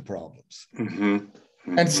them into problems. Mm-hmm.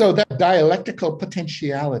 Mm-hmm. And so that dialectical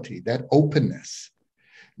potentiality, that openness,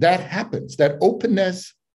 that happens. That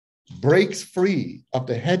openness breaks free of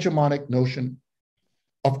the hegemonic notion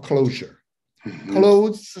of closure. Mm-hmm.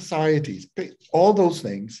 Closed societies, all those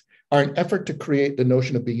things are an effort to create the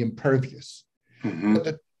notion of being impervious. Mm-hmm.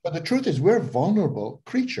 But the truth is we're vulnerable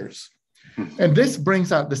creatures. Mm-hmm. And this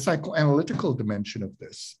brings out the psychoanalytical dimension of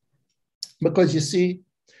this. Because you see,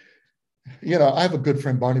 I have a good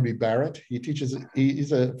friend, Barnaby Barrett. He teaches,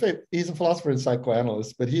 he's a philosopher and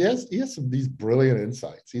psychoanalyst, but he has these brilliant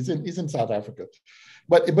insights. He's in South Africa.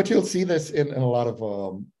 But you'll see this in a lot of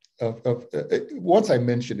once I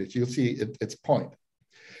mention it, you'll see its point.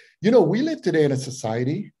 We live today in a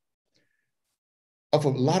society of a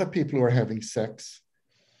lot of people who are having sex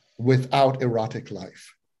without erotic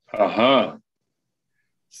life. Uh-huh.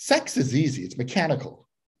 Sex is easy, it's mechanical.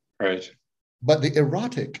 Right. But the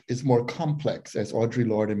erotic is more complex, as Audre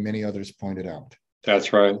Lorde and many others pointed out.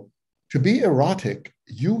 That's right. To be erotic,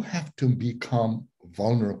 you have to become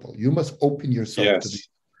vulnerable. You must open yourself to the,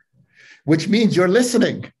 which means you're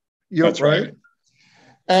listening. That's right.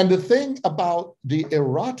 And the thing about the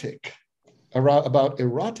erotic, about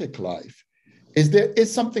erotic life, is there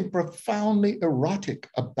is something profoundly erotic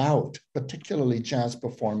about particularly jazz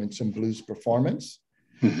performance and blues performance,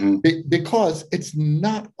 because it's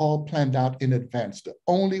not all planned out in advance. The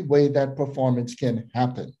only way that performance can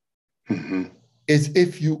happen is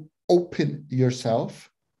if you open yourself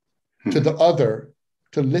to the other,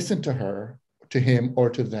 to listen to her, to him, or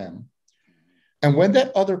to them. And when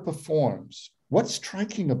that other performs, what's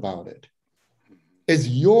striking about it is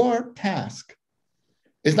your task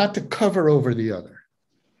is not to cover over the other,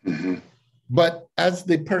 but as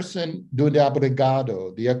the person doing the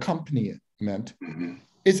abrigado, the accompaniment,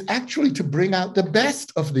 is actually to bring out the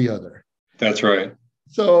best of the other. That's right.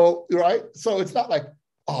 So it's not like,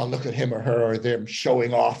 oh, look at him or her or them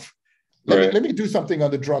showing off. Let me do something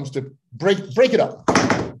on the drums to break it up.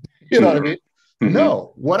 You know what I mean?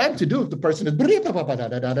 No, what I'm to do if the person is,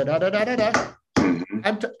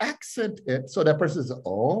 I'm to accent it so that person is,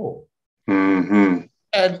 oh.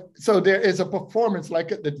 And so there is a performance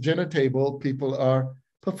like at the dinner table, people are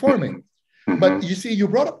performing. But you see, you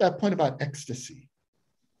brought up that point about ecstasy.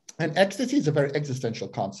 And ecstasy is a very existential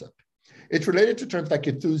concept. It's related to terms like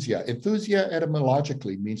enthusia. Enthusia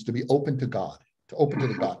etymologically means to be open to God, to open to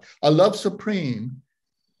the God. A love supreme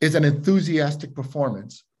is an enthusiastic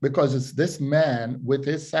performance because it's this man with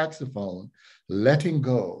his saxophone letting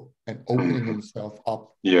go and opening himself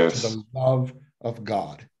up to the love of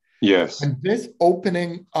God. Yes. And this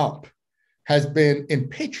opening up has been in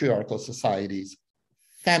patriarchal societies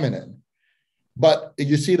feminine. But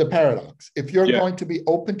you see the paradox. If you're going to be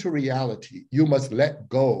open to reality, you must let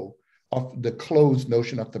go of the closed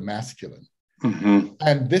notion of the masculine.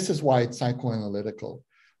 And this is why it's psychoanalytical.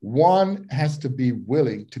 One has to be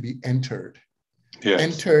willing to be entered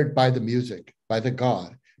by the music, by the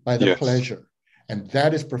God, by the pleasure. And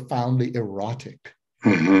that is profoundly erotic.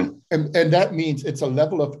 And that means it's a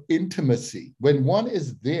level of intimacy. When one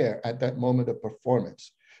is there at that moment of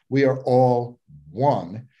performance, we are all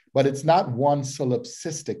one, but it's not one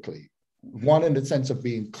solipsistically, one in the sense of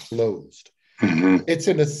being closed. It's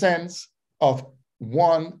in the sense of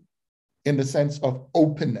one in the sense of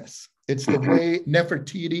openness. It's the way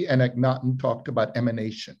Nefertiti and Akhenaten talked about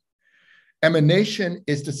emanation. Emanation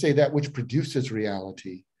is to say that which produces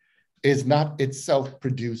reality is not itself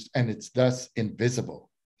produced and it's thus invisible.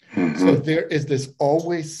 So there is this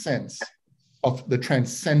always sense of the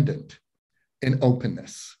transcendent in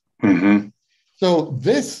openness. So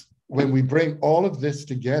this, when we bring all of this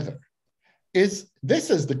together, this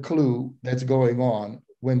is the clue that's going on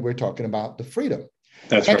when we're talking about the freedom.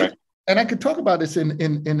 That's right. And I could talk about this in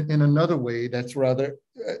another way that's rather,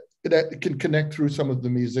 that can connect through some of the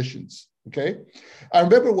musicians, okay? I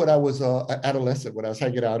remember when I was an adolescent, when I was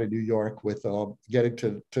hanging out in New York with getting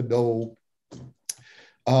to know,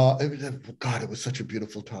 God, it was such a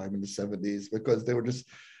beautiful time in the 70s because they were just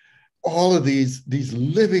all of these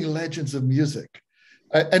living legends of music.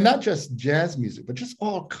 And not just jazz music, but just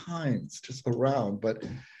all kinds just around. But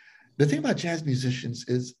the thing about jazz musicians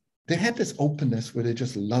is they had this openness where they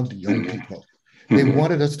just loved young people. They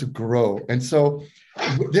wanted us to grow. And so,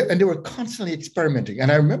 they were constantly experimenting.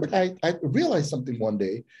 And I remember I realized something one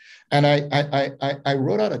day, and I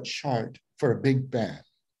wrote out a chart for a big band,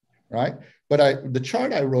 right? the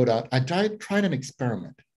chart I wrote out, I tried an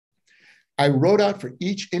experiment. I wrote out for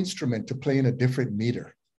each instrument to play in a different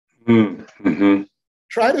meter. Mm-hmm.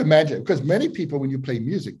 Try to imagine, because many people, when you play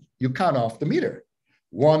music, you count off the meter.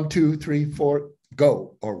 1, 2, 3, 4,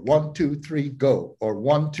 go, or 1, 2, 3, go, or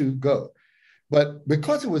 1, 2, go. But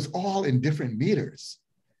because it was all in different meters,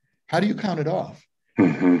 how do you count it off?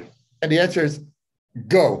 Mm-hmm. And the answer is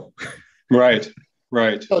go. Right.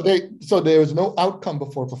 So there was no outcome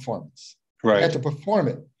before performance. Right. They had to perform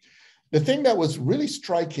it. The thing that was really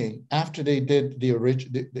striking after they did the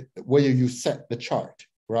original, where you set the chart,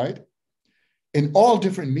 right? In all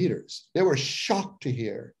different meters, they were shocked to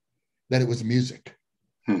hear that it was music.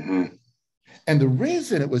 Mm-hmm. And the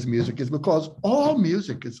reason it was music is because all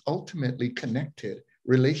music is ultimately connected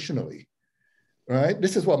relationally, right?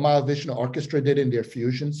 This is what Mahavishnu Orchestra did in their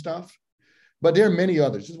fusion stuff. But there are many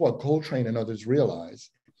others. This is what Coltrane and others realize,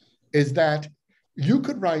 is that you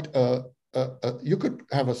could write you could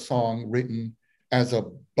have a song written as a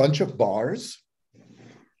bunch of bars,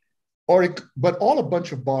 but all a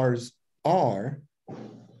bunch of bars are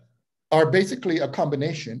basically a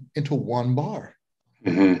combination into one bar.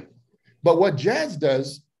 Mm-hmm. But what jazz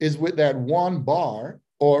does is with that one bar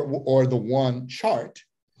or the one chart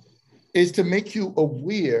is to make you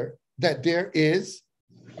aware that there is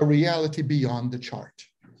a reality beyond the chart.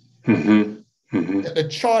 Mm-hmm. Mm-hmm. The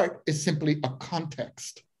chart is simply a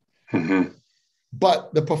context, mm-hmm.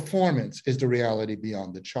 but the performance is the reality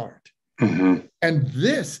beyond the chart. Mm-hmm. And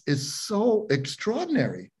this is so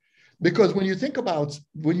extraordinary, because when you think about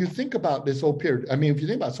this whole period, I mean, if you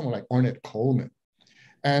think about someone like Ornette Coleman,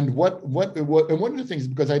 and what and one of the things,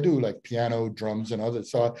 because I do like piano, drums, and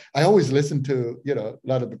others, so I always listen to a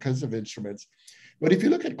lot of percussive instruments. But if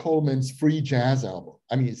you look at Coleman's free jazz album,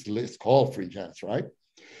 I mean, it's called free jazz, right?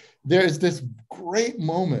 There is this great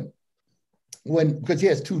moment because he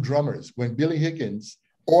has two drummers, when Billy Higgins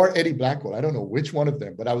or Eddie Blackwell, I don't know which one of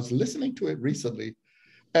them, but I was listening to it recently,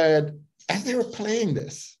 and as they were playing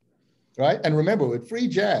this, right? And remember, with free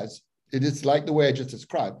jazz, it is like the way I just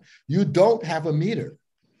described. You don't have a meter.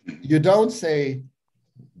 You don't say,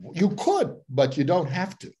 you could, but you don't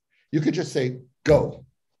have to. You could just say, go.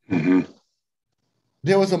 Mm-hmm.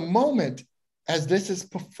 There was a moment as this is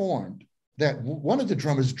performed that one of the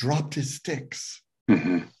drummers dropped his sticks.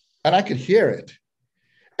 Mm-hmm. And I could hear it.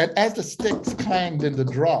 And as the sticks clanged in the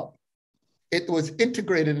drop, it was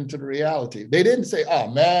integrated into the reality. They didn't say, oh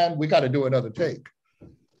man, we got to do another take.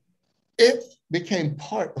 It became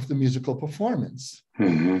part of the musical performance.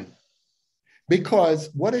 Mm-hmm. Because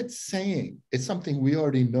what it's saying is something we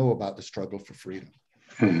already know about the struggle for freedom.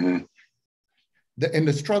 Mm-hmm. In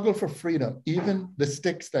the struggle for freedom, even the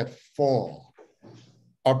sticks that fall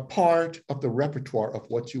are part of the repertoire of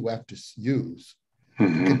what you have to use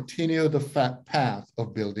mm-hmm. to continue the path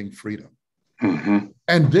of building freedom. Mm-hmm.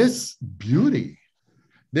 And this beauty,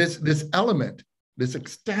 this element, this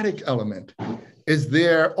ecstatic element, is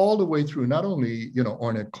there all the way through, not only,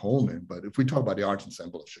 Ornette Coleman, but if we talk about the Arts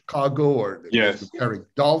Ensemble of Chicago or yes. Eric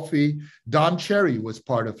Dolphy, Don Cherry was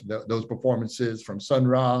part of those performances from Sun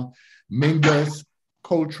Ra, Mingus,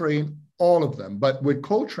 Coltrane, all of them. But with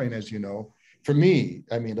Coltrane, as you know, for me,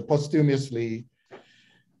 I mean, the posthumously,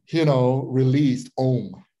 released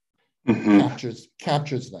Om mm-hmm.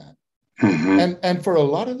 captures that. Mm-hmm. And for a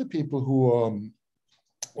lot of the people who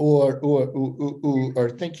are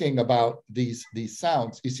thinking about these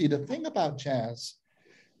sounds, you see, the thing about jazz,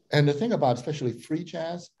 and the thing about especially free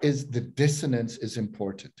jazz, is the dissonance is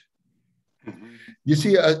important. Mm-hmm. You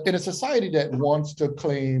see, in a society that wants to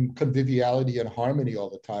claim conviviality and harmony all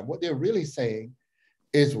the time, what they're really saying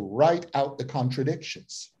is write out the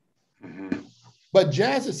contradictions. Mm-hmm. But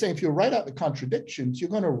jazz is saying, if you write out the contradictions, you're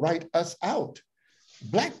going to write us out.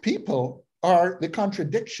 Black people are the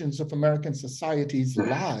contradictions of American society's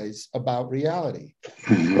lies about reality.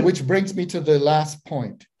 Mm-hmm. Which brings me to the last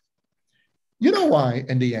point. You know why,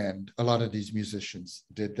 in the end, a lot of these musicians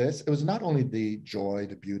did this? It was not only the joy,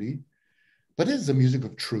 the beauty, but it is the music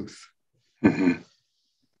of truth. Mm-hmm.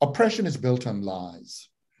 Oppression is built on lies.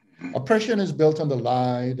 Mm-hmm. Oppression is built on the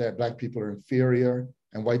lie that Black people are inferior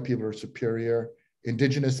and white people are superior.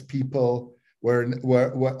 Indigenous people are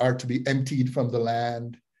to be emptied from the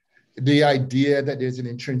land. The idea that there's an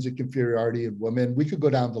intrinsic inferiority in women, we could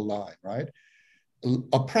go down the line, right?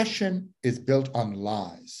 Oppression is built on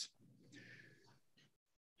lies.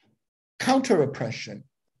 Counter-oppression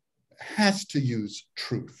has to use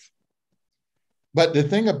truth. But the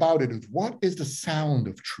thing about it is, what is the sound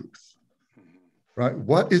of truth, right?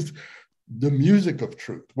 What is the music of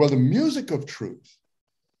truth? Well, the music of truth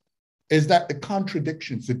is that the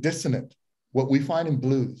contradictions, the dissonant, what we find in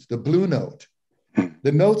blues, the blue note,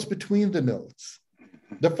 the notes between the notes,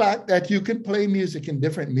 the fact that you can play music in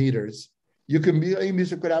different meters, you can play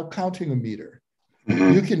music without counting a meter.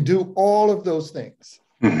 You can do all of those things.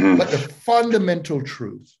 But the fundamental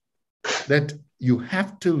truth that you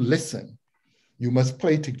have to listen, you must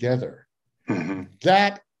play together.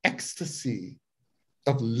 That ecstasy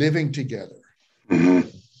of living together,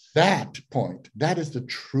 that point, that is the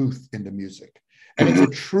truth in the music. And it's a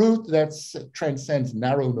truth that transcends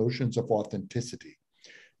narrow notions of authenticity.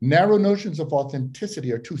 Narrow notions of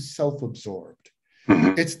authenticity are too self-absorbed.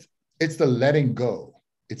 It's the letting go.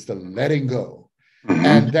 It's the letting go.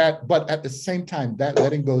 And that, but at the same time, that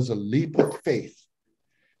letting go is a leap of faith.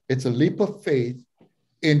 It's a leap of faith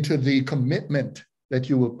into the commitment that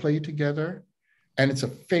you will play together. And it's a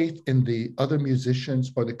faith in the other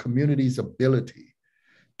musicians or the community's ability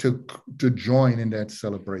to join in that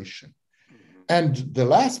celebration. And the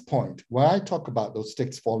last point, why I talk about those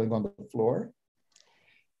sticks falling on the floor,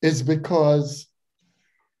 is because,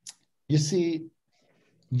 you see,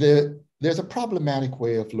 there's a problematic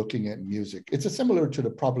way of looking at music. It's similar to the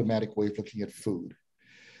problematic way of looking at food.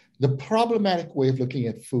 The problematic way of looking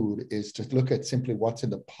at food is to look at simply what's in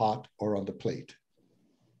the pot or on the plate.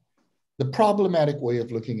 The problematic way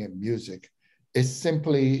of looking at music is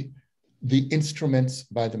simply the instruments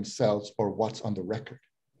by themselves or what's on the record.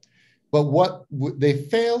 But what they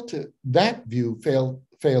that view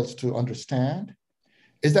fails to understand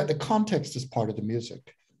is that the context is part of the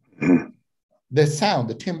music. The sound,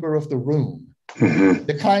 the timbre of the room,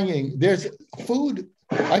 the clanging, there's food.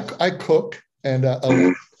 I cook, and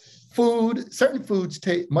certain foods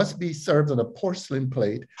must be served on a porcelain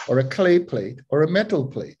plate or a clay plate or a metal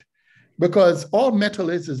plate, because all metal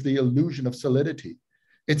is the illusion of solidity.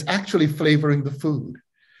 It's actually flavoring the food.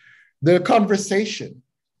 The conversation,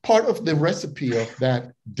 part of the recipe of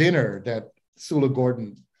that dinner that Sula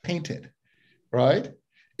Gordon painted, right,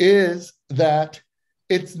 is that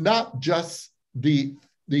it's not just the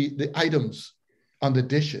items on the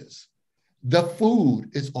dishes. The food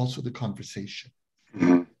is also the conversation.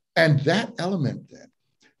 And that element then,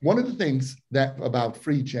 one of the things that about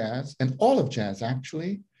free jazz, and all of jazz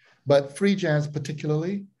actually, but free jazz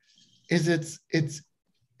particularly, is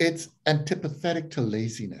it's antipathetic to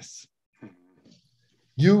laziness.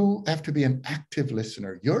 You have to be an active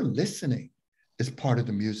listener. Your listening is part of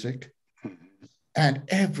the music, and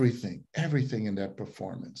everything in that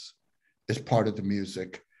performance is part of the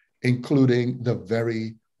music, including the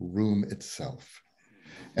very room itself.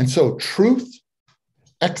 And so truth,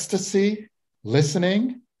 ecstasy,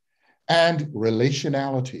 listening, and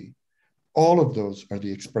relationality, all of those are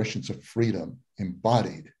the expressions of freedom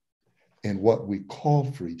embodied in what we call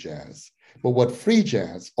free jazz. But what free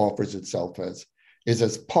jazz offers itself as is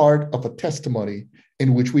as part of a testimony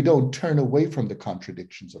in which we don't turn away from the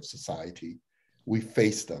contradictions of society, we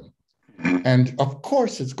face them. And of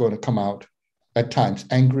course, it's going to come out at times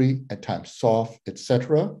angry, at times soft,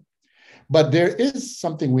 etc. But there is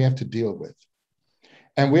something we have to deal with.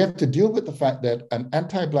 And we have to deal with the fact that an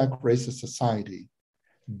anti-Black racist society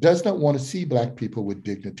does not want to see Black people with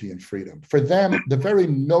dignity and freedom. For them, the very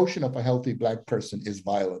notion of a healthy Black person is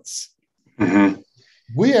violence.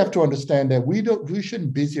 We have to understand that we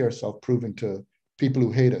shouldn't busy ourselves proving to people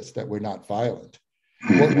who hate us that we're not violent.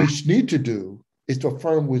 What we need to do is to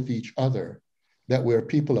affirm with each other that we're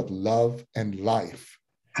people of love and life.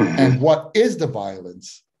 And what is the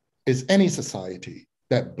violence is any society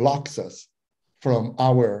that blocks us from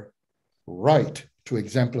our right to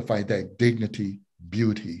exemplify that dignity,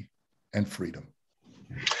 beauty, and freedom.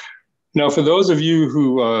 Now, for those of you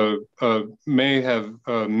who may have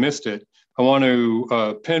missed it, I want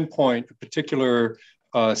to pinpoint a particular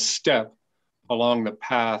step along the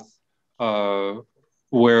path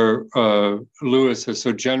where Louis has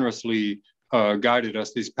so generously guided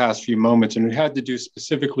us these past few moments. And it had to do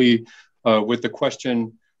specifically with the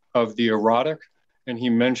question of the erotic. And he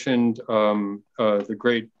mentioned the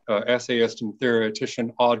great essayist and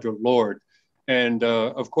theoretician Audre Lorde. And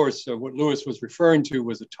of course, what Louis was referring to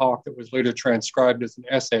was a talk that was later transcribed as an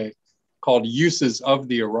essay called Uses of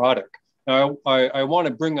the Erotic. Now, I want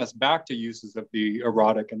to bring us back to uses of the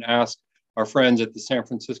erotic and ask our friends at the San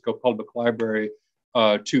Francisco Public Library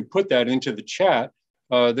to put that into the chat.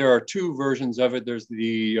 There are two versions of it. There's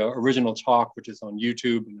the original talk, which is on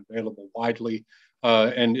YouTube and available widely,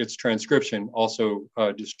 and its transcription also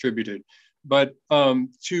distributed. But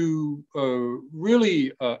to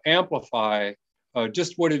really amplify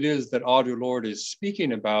just what it is that Audre Lorde is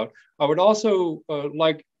speaking about, I would also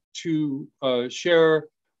like to share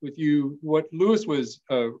with you what Louis was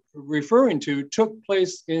referring to took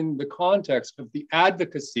place in the context of the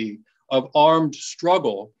advocacy of armed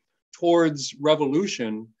struggle towards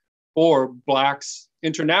revolution for Blacks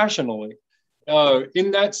internationally.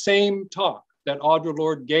 In that same talk that Audre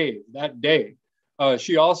Lorde gave that day,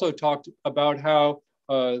 she also talked about how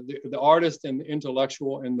the artist and the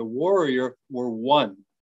intellectual and the warrior were one.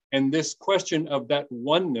 And this question of that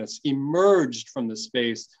oneness emerged from the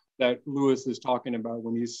space that Lewis is talking about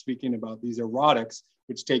when he's speaking about these erotics,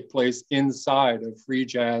 which take place inside of free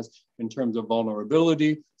jazz in terms of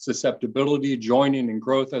vulnerability, susceptibility, joining, and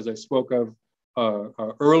growth, as I spoke of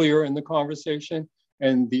earlier in the conversation,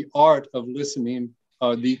 and the art of listening,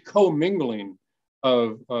 the commingling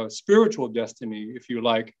of spiritual destiny, if you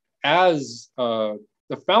like, as the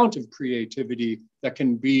fount of creativity that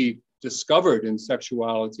can be discovered in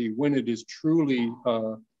sexuality when it is truly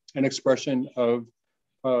an expression of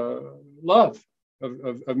love,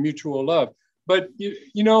 of mutual love. But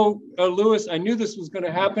you know, Lewis, I knew this was going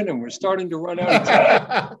to happen, and we're starting to run out of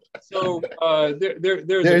time. So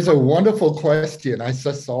there's a wonderful question. I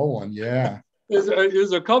just saw one. Yeah.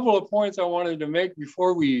 There's a couple of points I wanted to make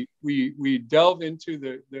before we delve into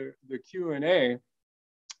the Q&A,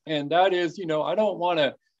 and that is, you know, I don't want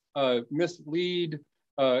to mislead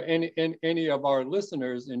any of our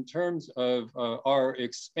listeners in terms of our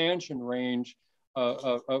expansion range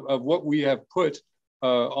of what we have put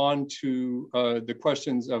onto the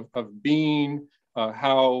questions of being,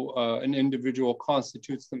 how an individual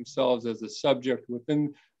constitutes themselves as a subject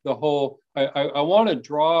within the whole. I want to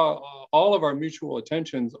draw all of our mutual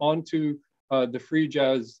attentions onto the free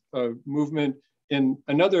jazz movement in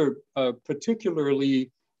another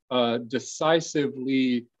particularly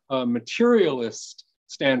decisively materialist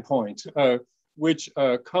standpoint, which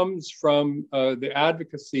comes from the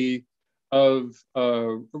advocacy of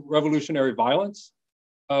revolutionary violence,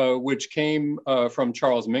 which came from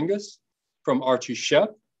Charles Mingus, from Archie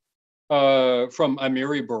Shepp, from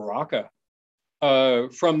Amiri Baraka,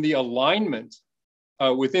 from the alignment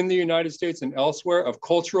within the United States and elsewhere of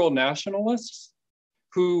cultural nationalists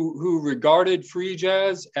who regarded free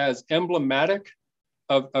jazz as emblematic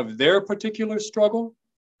of their particular struggle.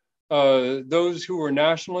 Those who were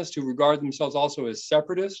nationalists who regard themselves also as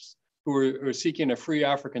separatists, who are seeking a free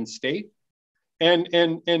African state. And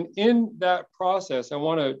in that process, I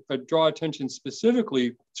want to draw attention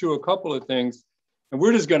specifically to a couple of things. And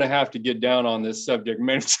we're just going to have to get down on this subject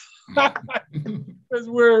many times because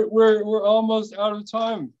we're almost out of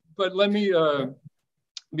time. But let me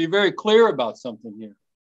be very clear about something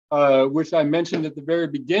here, which I mentioned at the very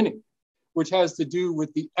beginning, which has to do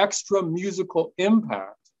with the extra musical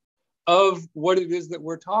impact of what it is that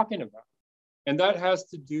we're talking about. And that has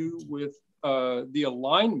to do with the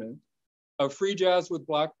alignment of free jazz with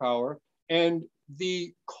Black power and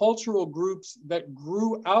the cultural groups that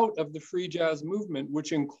grew out of the free jazz movement,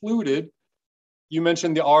 which included, you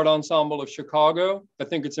mentioned the Art Ensemble of Chicago. I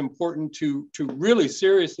think it's important to really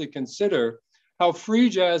seriously consider how free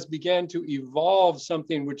jazz began to evolve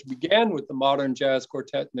something which began with the Modern Jazz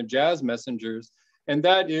Quartet and the Jazz Messengers, and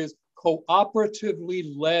that is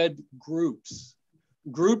cooperatively led groups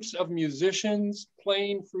of musicians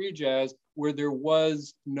playing free jazz where there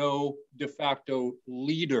was no de facto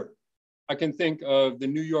leader. I can think of the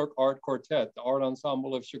New York Art Quartet, the Art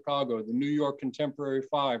Ensemble of Chicago, the New York Contemporary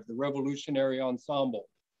Five, the Revolutionary Ensemble,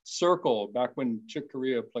 Circle, back when Chick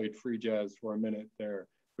Corea played free jazz for a minute there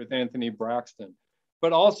with Anthony Braxton,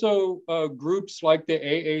 but also groups like the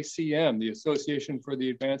AACM, the Association for the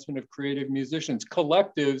Advancement of Creative Musicians,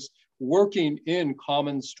 collectives working in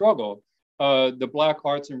common struggle. The Black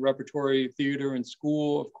Arts and Repertory Theater and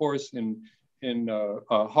School, of course, in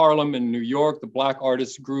Harlem and New York, the Black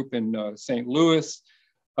Artists Group in St. Louis,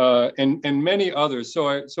 and many others.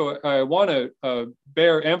 So I want to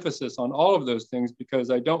bear emphasis on all of those things because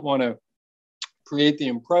I don't want to create the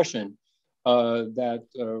impression that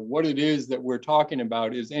what it is that we're talking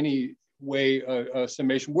about is any way a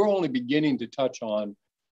summation. We're only beginning to touch on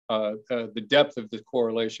the depth of the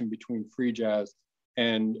correlation between free jazz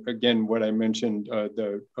and, again, what I mentioned,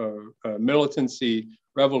 the militancy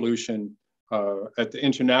revolution at the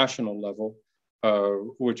international level,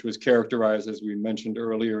 which was characterized, as we mentioned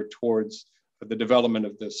earlier, towards the development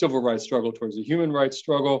of the civil rights struggle, towards the human rights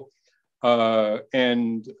struggle,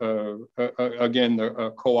 and again,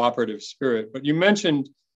 the cooperative spirit. But you mentioned,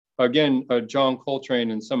 again, John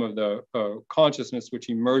Coltrane and some of the consciousness which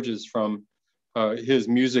emerges from his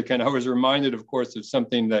music. And I was reminded, of course, of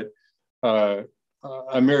something that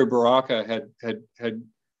Amiri Baraka had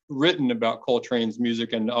written about Coltrane's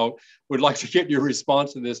music, and I would like to get your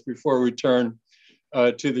response to this before we turn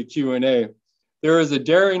to the Q&A. There is a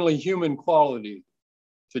daringly human quality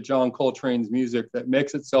to John Coltrane's music that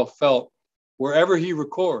makes itself felt wherever he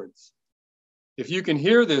records. If you can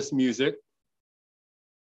hear this music,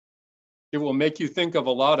 it will make you think of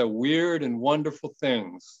a lot of weird and wonderful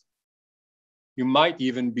things. You might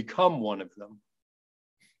even become one of them.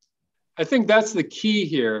 I think that's the key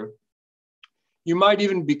here. You might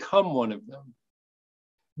even become one of them.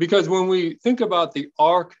 Because when we think about the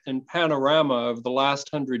arc and panorama of the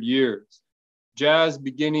last 100 years, jazz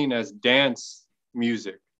beginning as dance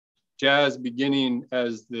music, jazz beginning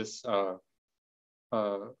as this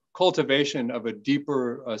cultivation of a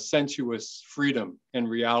deeper sensuous freedom and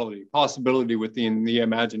reality, possibility within the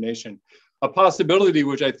imagination, a possibility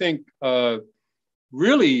which I think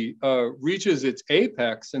really reaches its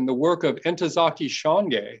apex in the work of Ntozake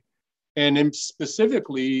Shange, and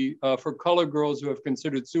specifically for colored girls who have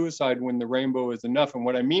considered suicide when the rainbow is enough. And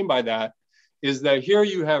what I mean by that is that here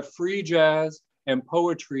you have free jazz and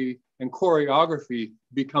poetry and choreography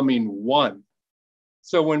becoming one.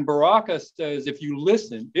 So when Baraka says, if you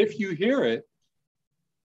listen, if you hear it,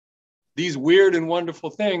 these weird and wonderful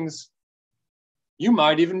things, you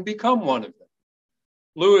might even become one of them.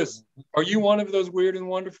 Louis, are you one of those weird and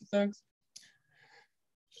wonderful things?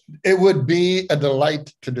 It would be a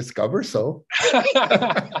delight to discover so.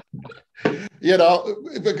 One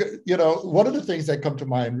of the things that come to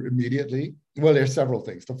mind immediately, well, there's several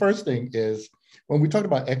things. The first thing is, when we talked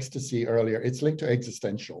about ecstasy earlier, it's linked to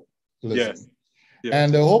existentialism. Yes. Yes.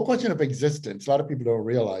 And the whole question of existence, a lot of people don't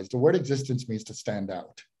realize the word existence means to stand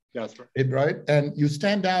out. That's right. Right? And you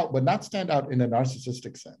stand out, but not stand out in a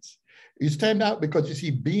narcissistic sense. You stand out because you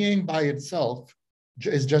see being by itself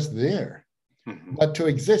is just there. Mm-hmm. But to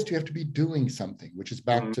exist, you have to be doing something, which is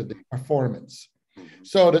back mm-hmm. to the performance. Mm-hmm.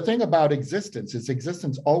 So the thing about existence is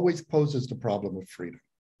existence always poses the problem of freedom.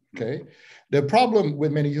 Okay. The problem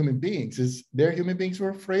with many human beings is they're human beings who are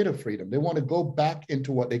afraid of freedom. They want to go back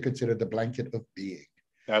into what they consider the blanket of being.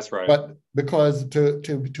 That's right. But because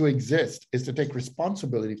to exist is to take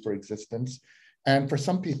responsibility for existence. And for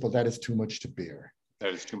some people, that is too much to bear.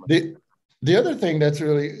 That is too much. The other thing that's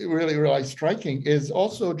really striking is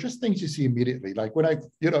also just things you see immediately. Like when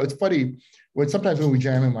it's funny, sometimes when we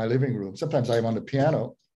jam in my living room, sometimes I'm on the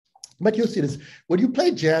piano, but you'll see this, when you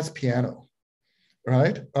play jazz piano,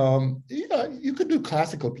 right? You could do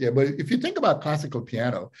classical piano, but if you think about classical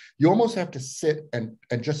piano, you almost have to sit and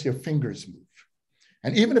just your fingers move.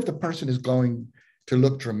 And even if the person is going to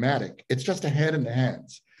look dramatic, it's just a head and the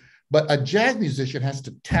hands. But a jazz musician has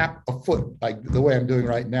to tap a foot like the way I'm doing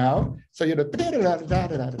right now. So right?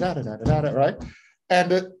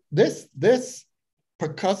 And this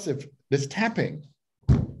percussive, this tapping,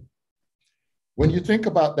 when you think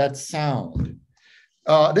about that sound,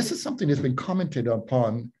 this is something that's been commented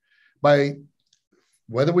upon by,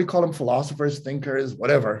 whether we call them philosophers, thinkers,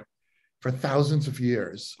 whatever, for thousands of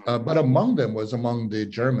years. But among them was among the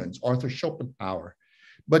Germans, Arthur Schopenhauer.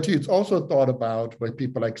 But it's also thought about by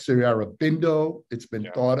people like Surya Aurobindo. It's been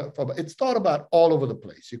thought about all over the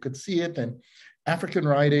place. You could see it in African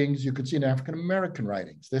writings. You could see it in African-American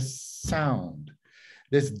writings. This sound,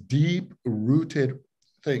 this deep-rooted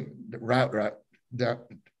thing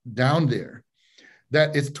down there,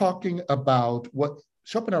 that is talking about what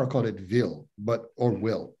Schopenhauer called it will.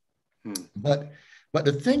 But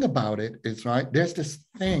the thing about it is, right, there's this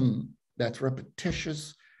thing that's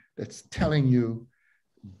repetitious, that's telling you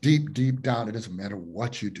deep down, it doesn't matter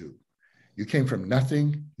what you do. You came from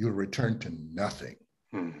nothing, you'll return to nothing.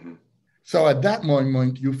 Mm-hmm. So at that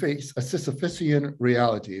moment, you face a Sisyphean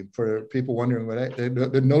reality, for people wondering what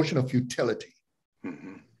the notion of futility.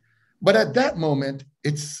 Mm-hmm. But at that moment,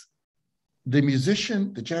 it's the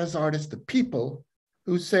musician, the jazz artist, the people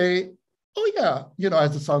who say, oh yeah,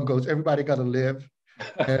 as the song goes, everybody got to live,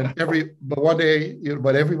 and but one day,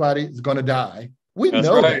 but everybody is going to die. That's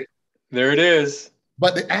know right. That. There it is.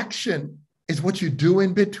 But the action is what you do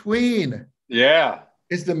in between. Yeah.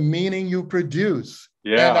 It's the meaning you produce.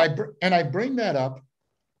 Yeah. And I bring that up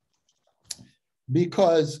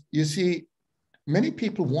because, you see, many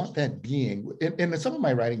people want that being. In some of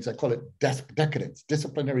my writings, I call it decadence,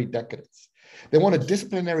 disciplinary decadence. They want a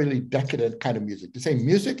disciplinarily decadent kind of music. They say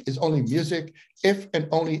music is only music if and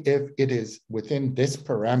only if it is within this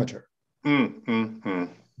parameter.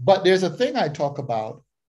 But there's a thing I talk about,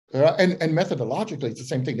 and methodologically, it's the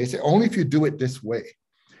same thing. They say only if you do it this way.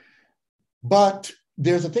 But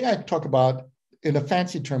there's a thing I talk about in a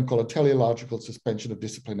fancy term called a teleological suspension of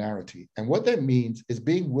disciplinarity. And what that means is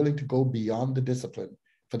being willing to go beyond the discipline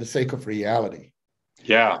for the sake of reality.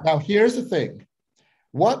 Yeah. Now, here's the thing.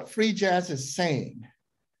 What free jazz is saying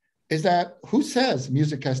is that who says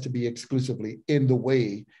music has to be exclusively in the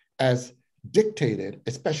way as dictated,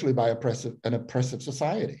 especially by an oppressive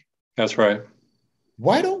society? That's right.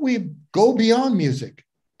 Why don't we go beyond music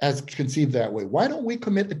as conceived that way. Why don't we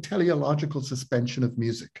commit a teleological suspension of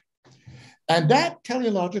music? And that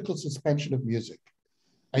teleological suspension of music,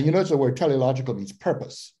 and you notice the word teleological means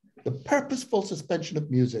purpose. The purposeful suspension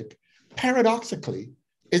of music, paradoxically,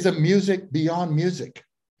 is a music beyond music.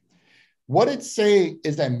 What it's saying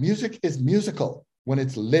is that music is musical when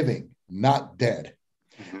it's living, not dead.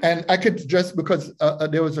 And I could just, because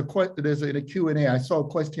there's in a Q&A, I saw a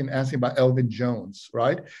question asking about Elvin Jones,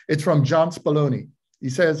 right? It's from John Spallone. He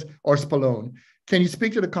says, or Spallone, can you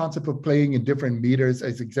speak to the concept of playing in different meters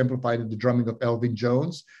as exemplified in the drumming of Elvin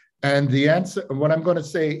Jones? And the answer, what I'm going to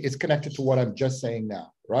say is connected to what I'm just saying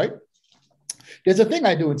now, right? There's a thing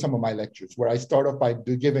I do in some of my lectures where I start off by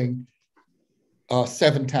giving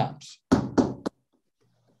 7 taps.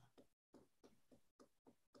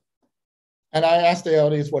 And I asked the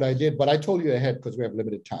audience what I did, but I told you ahead because we have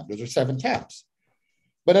limited time. Those are 7 taps.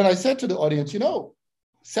 But then I said to the audience,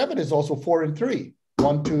 7 is also 4 and 3.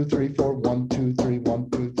 1, 2, 3, 4, 1, 2, 3, 1,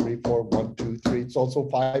 2, 3, 4, 1, 2, 3. It's also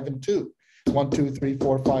 5 and 2. 1, 2, 3,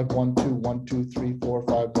 4, 5, 1, 2, 1, 2, 3, 4,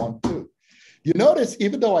 5, 1, 2. You notice,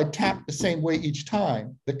 even though I tapped the same way each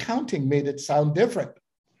time, the counting made it sound different.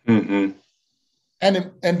 Mm-hmm.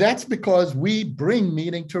 And that's because we bring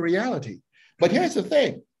meaning to reality. But here's the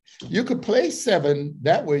thing. You could play 7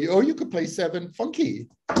 that way, or you could play 7 funky.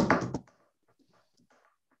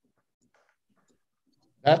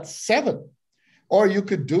 That's 7. Or you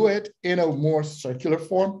could do it in a more circular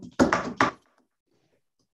form.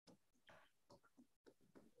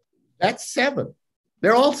 That's 7.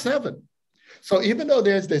 They're all 7. So even though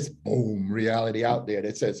there's this boom reality out there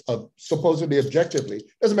that says supposedly objectively,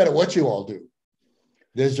 doesn't matter what you all do.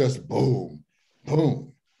 There's just boom,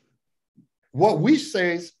 boom. What we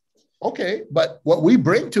say is, okay, but what we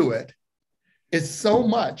bring to it is so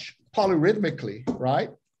much polyrhythmically, right?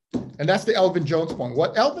 And that's the Elvin Jones point.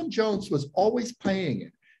 What Elvin Jones was always playing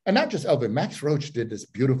it, and not just Elvin, Max Roach did this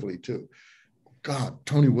beautifully too. God,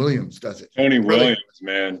 Tony Williams does it. Tony Williams,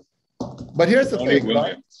 man. But here's the thing,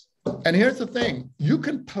 right? And here's the thing. You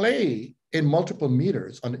can play in multiple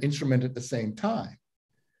meters on the instrument at the same time.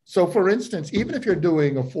 So for instance, even if you're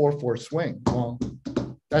doing a 4/4 swing, well,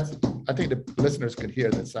 I think the listeners could hear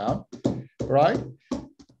the sound, right?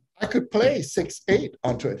 I could play 6/8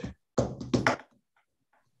 onto it.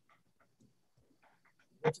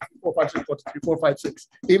 4, 5, 6, 4, 3, 4, 5, 6.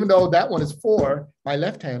 Even though that one is 4, my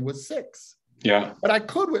left hand was 6. Yeah. But I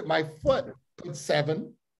could with my foot put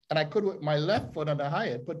 7, and I could with my left foot on the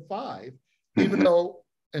hi-hat put 5, even though,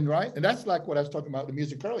 and that's like what I was talking about the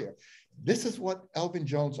music earlier. This is what Elvin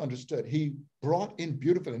Jones understood. He brought in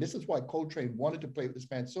beautifully, and this is why Coltrane wanted to play with this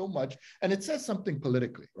band so much. And it says something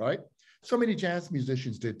politically, right? So many jazz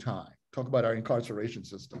musicians did time. Talk about our incarceration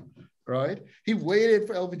system, right? He waited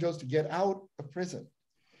for Elvin Jones to get out of prison,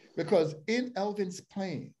 because in Elvin's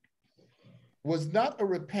playing was not a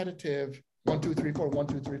repetitive 1, 2, 3, 4, 1,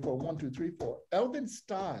 2, 3, 4, 1, 2, 3, 4. Elvin's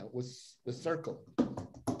style was the circle,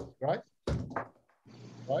 right?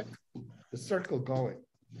 Right? The circle going.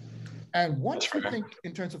 And once you think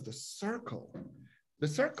in terms of the circle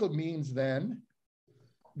means then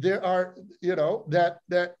there are,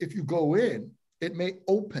 that if you go in, it may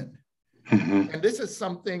open. Mm-hmm. And this is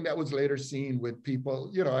something that was later seen with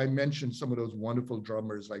people, I mentioned some of those wonderful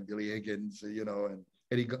drummers like Billy Higgins, and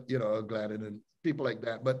Eddie, Gladden and people like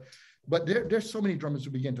that. But there's so many drummers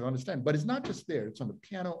who begin to understand, but it's not just there, it's on the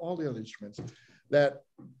piano, all the other instruments, that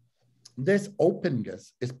this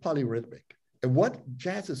openness is polyrhythmic. And what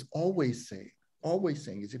jazz is always saying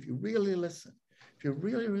is if you really listen, if you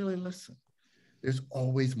really, really listen, there's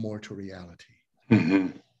always more to reality.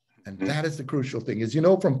 Mm-hmm. And that is the crucial thing is,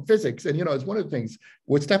 from physics, and, it's one of the things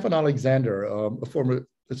with Stefan Alexander, a former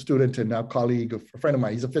student and now colleague, a friend of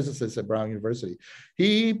mine, he's a physicist at Brown University.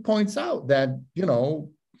 He points out that,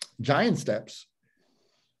 giant steps,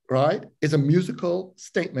 right, is a musical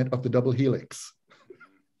statement of the double helix,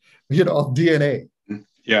 of DNA.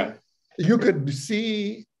 Yeah. You could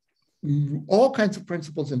see all kinds of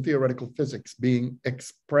principles in theoretical physics being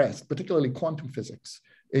expressed, particularly quantum physics,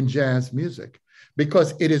 in jazz music,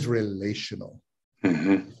 because it is relational.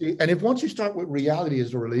 Mm-hmm. And if once you start with reality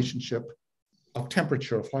as a relationship of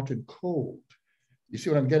temperature, of hot and cold, you see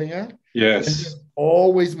what I'm getting at? Yes. And there's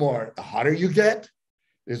always more. The hotter you get,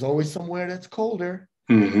 there's always somewhere that's colder.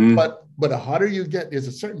 Mm-hmm. But the hotter you get, there's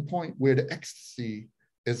a certain point where the ecstasy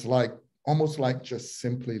is almost like just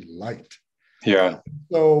simply light. Yeah.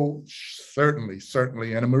 So certainly.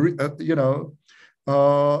 And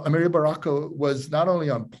Amiri Baraka was not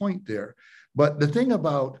only on point there, but the thing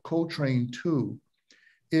about Coltrane too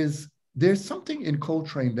is there's something in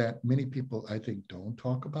Coltrane that many people, I think, don't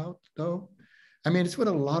talk about though. I mean, it's with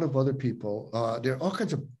a lot of other people. There are all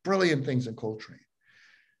kinds of brilliant things in Coltrane.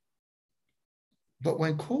 But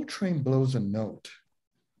when Coltrane blows a note,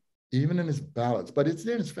 even in his ballads, but it's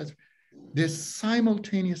there in his fest, there's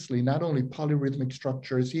simultaneously not only polyrhythmic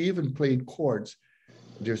structures, he even played chords.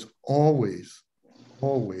 There's always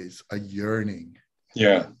a yearning.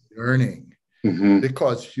 Yeah. Yearning. Mm-hmm.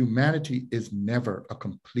 Because humanity is never a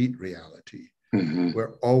complete reality. Mm-hmm.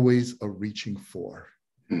 We're always a reaching for.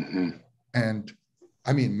 Mm-hmm. And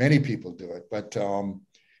I mean, many people do it, but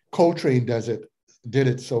Coltrane did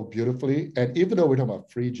it so beautifully. And even though we're talking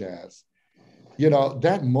about free jazz, you know,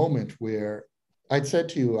 that moment where I said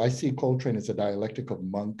to you, I see Coltrane as a dialectic of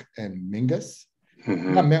Monk and Mingus.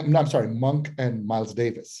 Mm-hmm. I'm sorry, Monk and Miles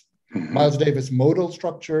Davis. Mm-hmm. Miles Davis modal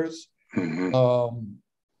structures, mm-hmm.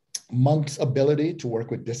 Monk's ability to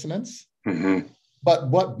work with dissonance. Mm-hmm. But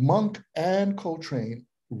what Monk and Coltrane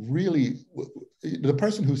really, the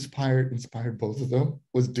person who inspired both of them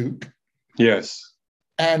was Duke. Yes.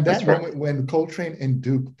 And that moment when Coltrane and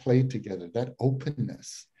Duke played together, that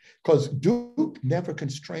openness, because Duke never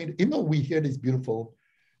constrained, even though we hear these beautiful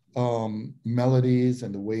melodies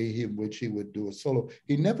and the way in which he would do a solo,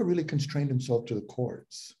 he never really constrained himself to the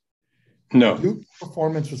chords. No. Duke's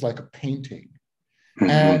performance was like a painting. Mm-hmm.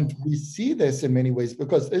 And we see this in many ways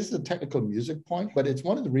because this is a technical music point, but it's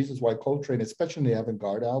one of the reasons why Coltrane, especially in the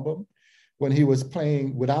Avant-Garde album, when he was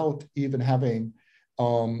playing without even having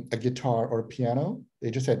a guitar or a piano, they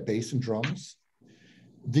just had bass and drums.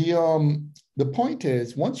 The point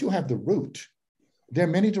is, once you have the root, there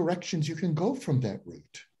are many directions you can go from that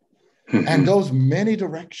root. Mm-hmm. And those many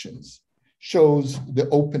directions shows the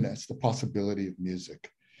openness, the possibility of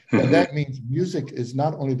music. Mm-hmm. And that means music is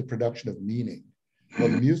not only the production of meaning, but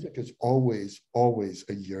music is always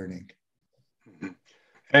a yearning.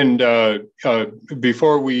 And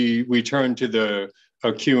before we turn to the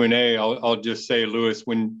Q&A, I'll just say, Louis,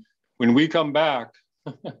 when we come back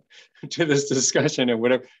to this discussion and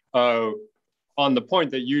whatever, on the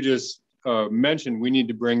point that you just mentioned, we need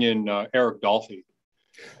to bring in Eric Dolphy,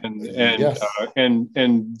 and yes.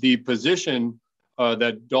 and the position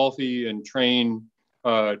that Dolphy and Train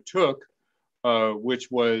took.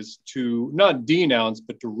 Which was to not denounce,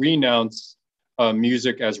 but to renounce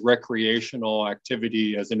music as recreational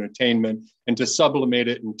activity, as entertainment, and to sublimate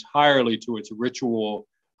it entirely to its ritual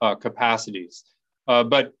capacities.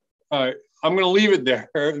 But I'm going to leave it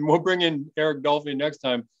there, and we'll bring in Eric Dolphy next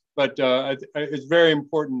time. But it's very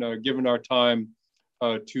important, given our time,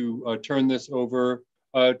 to turn this over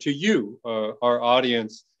to you, our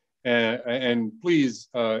audience, and please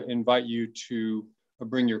invite you to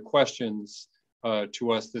bring your questions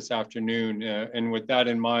to us this afternoon. And with that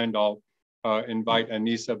in mind, I'll invite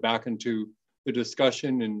Anissa back into the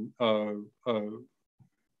discussion, and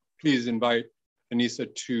please invite Anissa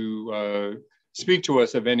to speak to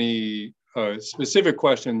us of any specific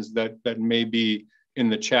questions that may be in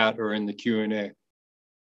the chat or in the Q&A.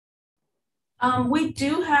 We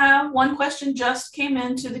do have one question just came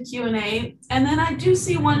into the Q&A, and then I do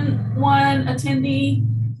see one attendee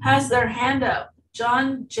has their hand up.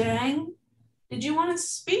 John Jang, did you want to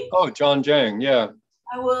speak? Oh, John Jang, yeah.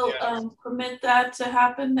 I will permit that to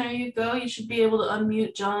happen. There you go. You should be able to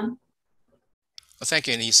unmute, John. Well, thank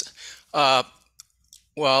you, Anissa.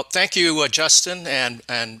 Well, thank you, Justin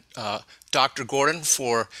and Dr. Gordon,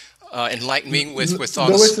 for enlightening me with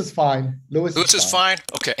thoughts. Louis is fine. Louis is fine?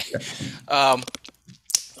 Okay. Yeah.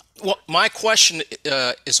 Well, my question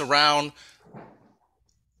is around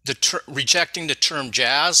rejecting the term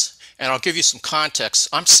jazz, and I'll give you some context.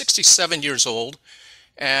 I'm 67 years old,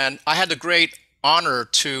 and I had the great honor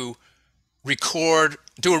to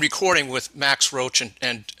do a recording with Max Roach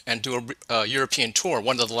and do a European tour,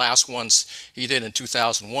 one of the last ones he did in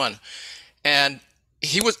 2001. And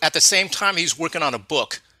he was, at the same time, he's working on a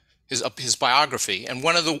book, his biography, and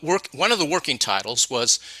one of the working titles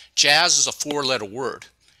was "Jazz is a Four-Letter Word,"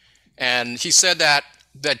 and he said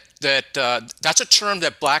that's a term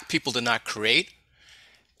that Black people did not create,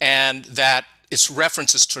 and that its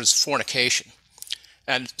references towards fornication.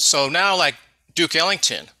 And so now, like Duke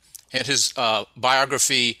Ellington, in his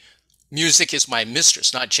biography, "Music is My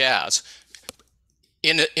Mistress, Not Jazz,"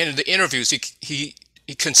 in the interviews, he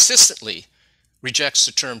consistently rejects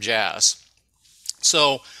the term jazz.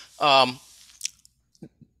 So like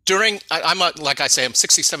I say, I'm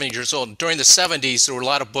 67 years old. During the 70s, there were a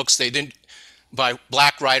lot of books by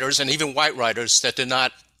Black writers and even white writers that did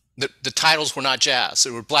not, the titles were not jazz.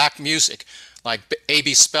 They were Black music, like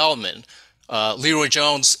A.B. Spellman, Leroy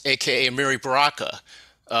Jones, aka Amiri Baraka,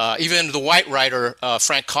 even the white writer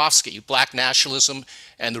Frank Kofsky, Black Nationalism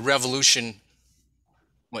and the Revolution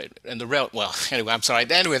wait, and the rail. Well, anyway, I'm sorry.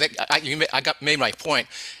 Anyway, made my point,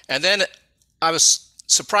 and then I was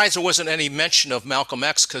surprised there wasn't any mention of Malcolm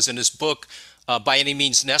X, because in his book, By Any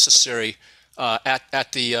Means Necessary,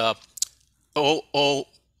 at the OAAU,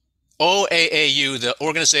 the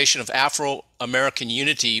Organization of Afro-American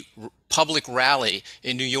Unity public rally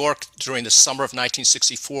in New York during the summer of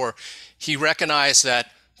 1964, he recognized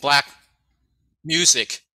that Black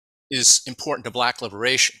music is important to Black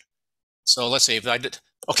liberation. So let's see if I did.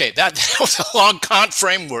 Okay, that was a long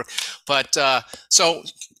framework, but so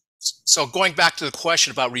going back to the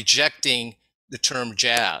question about rejecting the term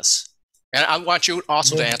jazz, and I want you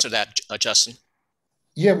also to answer that, Justin.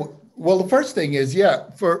 Yeah, well, the first thing is,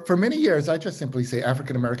 for many years, I just simply say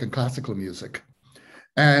African-American classical music.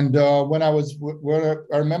 And I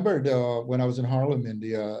remembered when I was in Harlem in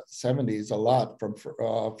the 70s, a lot from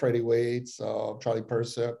Freddie Waits, Charlie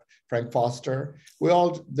Persip, Frank Foster.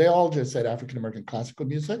 They all just said African-American classical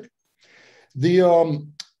music.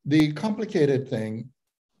 The complicated thing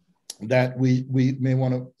that we may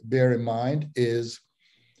want to bear in mind is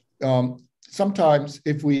sometimes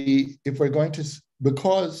if we're going to,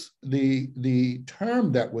 because the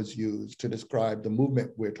term that was used to describe the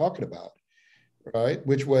movement we're talking about, right,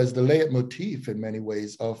 which was the leitmotif in many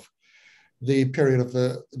ways of the period of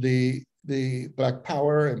the Black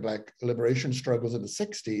Power and Black liberation struggles in the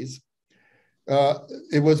 60s,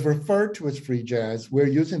 it was referred to as free jazz. We're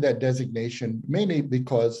using that designation mainly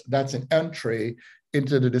because that's an entry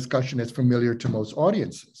into the discussion that's familiar to most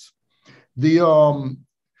audiences.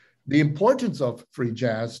 The importance of free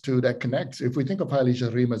jazz too, that connects, if we think of Haile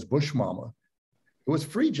Gerrima's Bush Mama, it was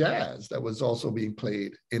free jazz that was also being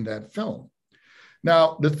played in that film.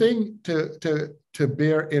 Now, the thing to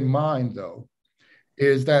bear in mind though,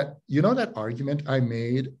 is that, you know, that argument I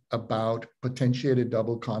made about potentiated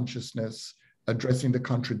double consciousness addressing the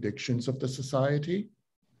contradictions of the society?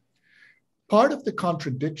 Part of the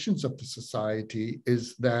contradictions of the society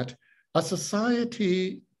is that a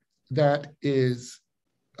society that is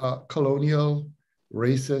colonial,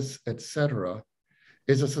 racist, etc.,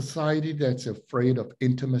 is a society that's afraid of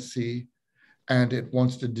intimacy, and it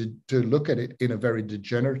wants to look at it in a very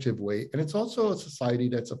degenerative way. And it's also a society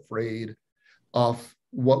that's afraid of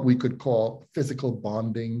what we could call physical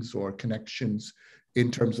bondings or connections in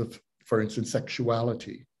terms of, for instance,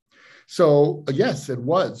 sexuality. So yes, it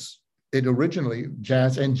originally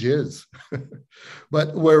jazz and jizz,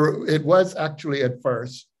 but where it was actually at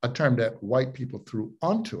first a term that white people threw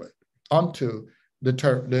onto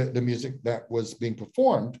the music that was being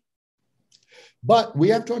performed. But we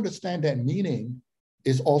have to understand that meaning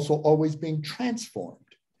is also always being transformed.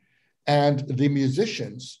 And the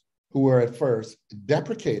musicians who were at first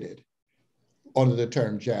deprecated under the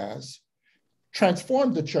term jazz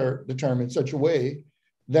transformed the term in such a way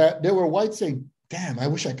that there were whites saying, damn, I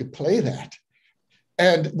wish I could play that.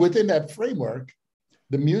 And within that framework,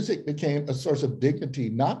 the music became a source of dignity,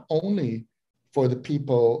 not only for the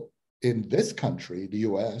people in this country, the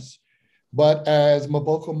US, but as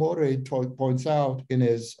Maboko More points out in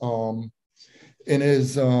his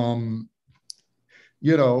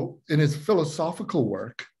philosophical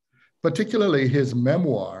work, particularly his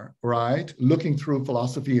memoir, right, Looking Through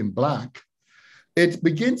Philosophy in Black, it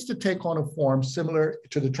begins to take on a form similar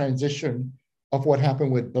to the transition of what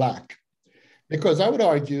happened with Black. Because I would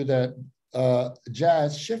argue that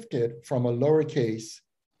jazz shifted from a lowercase,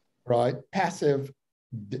 right, passive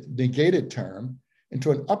negated term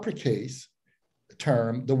into an uppercase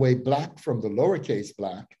term, the way Black from the lowercase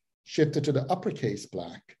Black shifted to the uppercase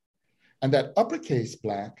Black. And that uppercase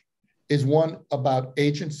Black is one about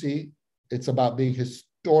agency. It's about being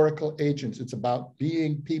historical agents. It's about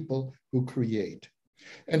being people who create.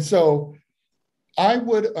 And so I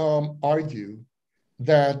would argue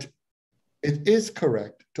that it is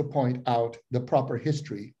correct to point out the proper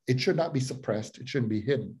history. It should not be suppressed. It shouldn't be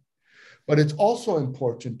hidden. But it's also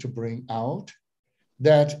important to bring out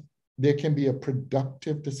that there can be a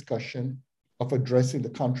productive discussion of addressing the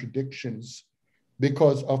contradictions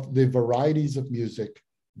because of the varieties of music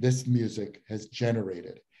this music has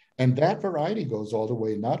generated. And that variety goes all the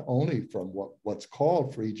way not only from what's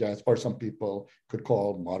called free jazz, or some people could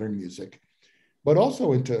call modern music, but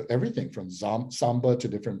also into everything from samba to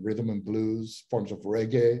different rhythm and blues, forms of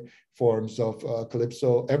reggae, forms of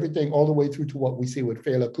calypso, everything all the way through to what we see with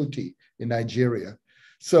Fela Kuti in Nigeria.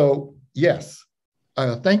 So yes,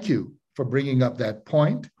 thank you for bringing up that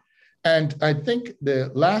point. And I think the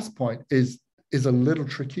last point is a little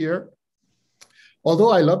trickier.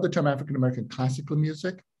 Although I love the term African-American classical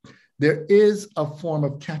music, there is a form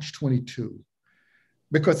of catch-22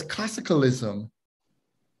 because classicalism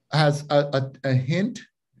has a hint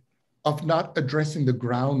of not addressing the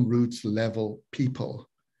ground roots level people,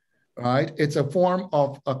 right? It's a form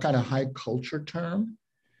of a kind of high culture term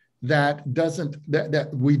that doesn't, that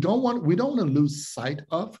we don't want to lose sight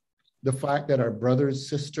of the fact that our brothers,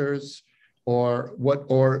 sisters, or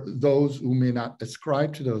those who may not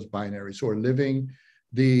ascribe to those binaries, who are living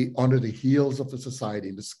under the heels of the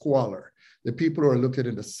society, the squalor, the people who are looked at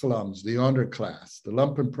in the slums, the underclass, the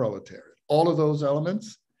lumpen proletariat, all of those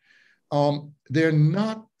elements, they're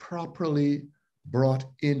not properly brought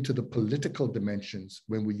into the political dimensions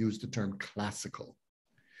when we use the term classical.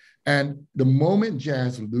 And the moment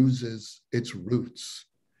jazz loses its roots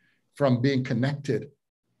from being connected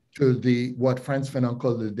to what Frantz Fanon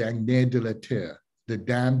called the damnés de la terre, the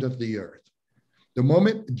damned of the earth, the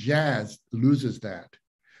moment jazz loses that,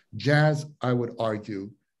 jazz, I would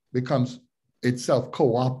argue, becomes itself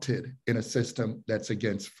co-opted in a system that's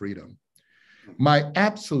against freedom. My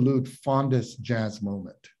absolute fondest jazz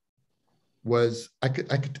moment was, I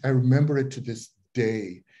remember it to this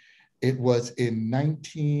day. It was in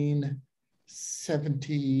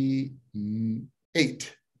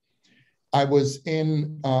 1978. I was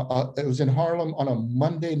in Harlem on a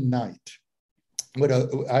Monday night.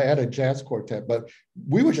 I had a jazz quartet, but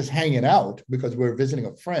we were just hanging out because we were visiting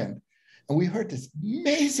a friend, and we heard this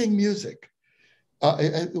amazing music.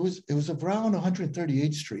 It was around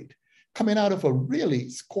 138th Street, coming out of a really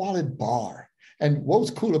squalid bar. And what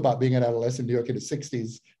was cool about being an adolescent in New York in the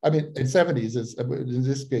 60s, I mean, in 70s, in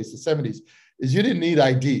this case, the 70s, is you didn't need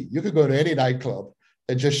ID. You could go to any nightclub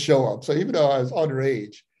and just show up. So even though I was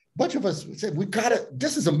underage, a bunch of us said,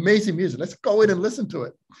 this is amazing music. Let's go in and listen to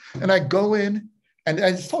it. And I go in, and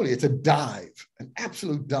it's a dive, an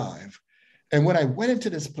absolute dive. And when I went into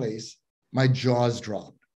this place, my jaws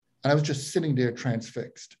dropped. And I was just sitting there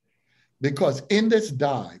transfixed. Because in this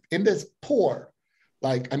dive, in this pour,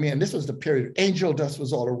 this was the period, angel dust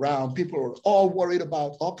was all around. People were all worried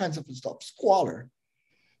about all kinds of stuff, squalor.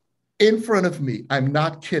 In front of me, I'm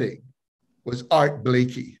not kidding, was Art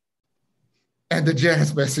Blakey and the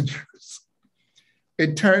Jazz Messengers.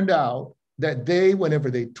 It turned out that they, whenever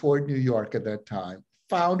they toured New York at that time,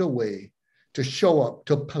 found a way to show up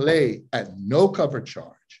to play at no cover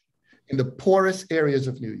charge in the poorest areas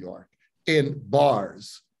of New York, in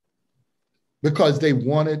bars, because they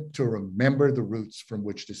wanted to remember the roots from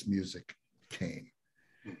which this music came.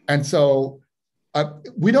 And so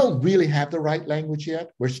we don't really have the right language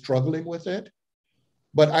yet. We're struggling with it.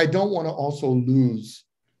 But I don't want to also lose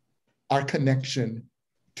our connection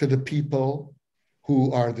to the people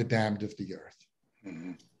who are the damned of the earth.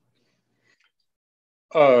 Mm-hmm.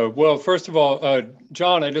 Well, first of all,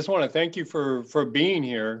 John, I just want to thank you for being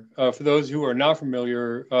here. For those who are not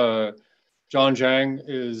familiar, John Zhang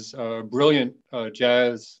is a brilliant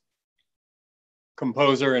jazz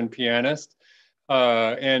composer and pianist.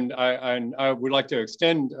 And I would like to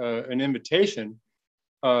extend an invitation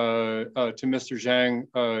to Mr. Zhang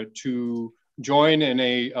to join in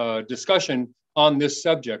a discussion on this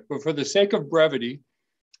subject. But for the sake of brevity,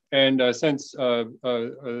 and since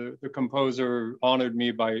the composer honored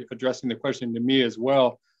me by addressing the question to me as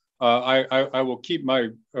well, I will keep my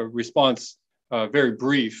response very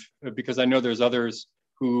brief, because I know there's others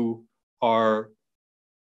who are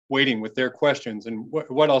waiting with their questions. And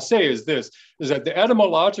what I'll say is this, is that the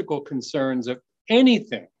etymological concerns of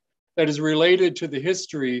anything that is related to the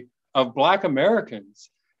history of Black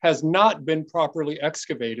Americans has not been properly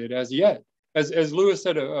excavated as yet. As Lewis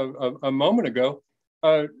said a moment ago,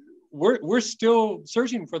 we're still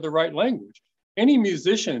searching for the right language. Any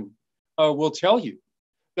musician will tell you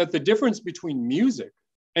that the difference between music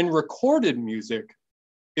and recorded music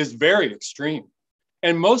is very extreme.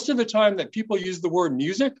 And most of the time that people use the word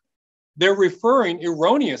music, they're referring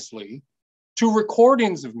erroneously to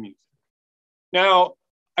recordings of music. Now,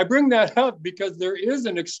 I bring that up because there is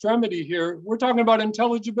an extremity here. We're talking about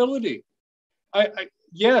intelligibility.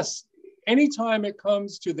 Yes, anytime it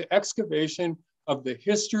comes to the excavation of the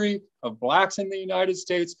history of Blacks in the United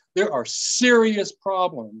States, there are serious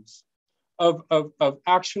problems of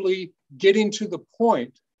actually getting to the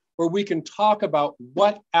point where we can talk about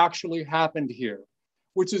what actually happened here,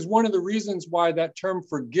 which is one of the reasons why that term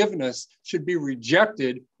forgiveness should be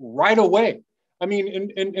rejected right away. I mean,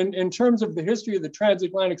 in terms of the history of the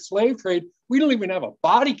transatlantic slave trade, we don't even have a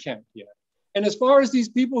body count yet. And as far as these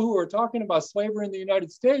people who are talking about slavery in the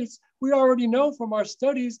United States, we already know from our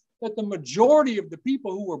studies that the majority of the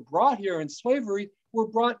people who were brought here in slavery were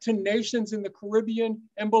brought to nations in the Caribbean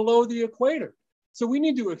and below the equator. So we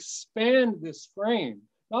need to expand this frame,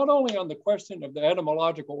 not only on the question of the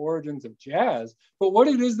etymological origins of jazz, but what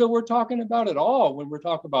it is that we're talking about at all when we're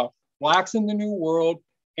talking about Blacks in the New World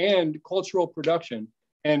and cultural production.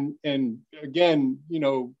 And again, you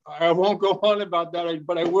know, I won't go on about that,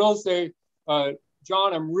 but I will say,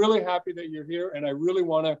 John, I'm really happy that you're here, and I really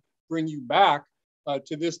want to bring you back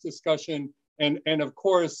to this discussion. And of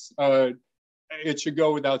course, it should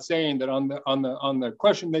go without saying that on the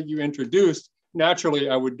question that you introduced, naturally,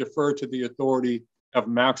 I would defer to the authority of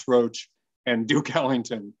Max Roach and Duke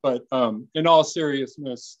Ellington. But in all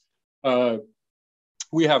seriousness,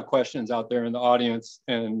 we have questions out there in the audience,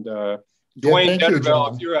 and Dwayne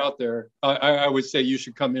Denville, if you're out there, I would say you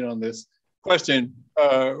should come in on this question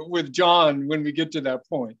with John when we get to that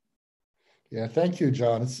point. Yeah, thank you,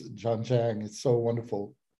 John. It's John Chang. It's so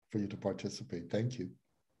wonderful for you to participate. Thank you.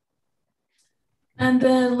 And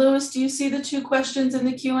then, Louis, do you see the 2 questions in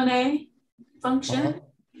the Q&A function?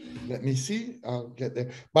 Let me see. I'll get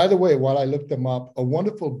there. By the way, while I look them up, a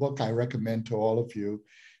wonderful book I recommend to all of you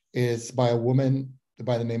is by a woman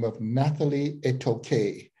by the name of Nathalie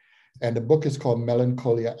Etoke. And the book is called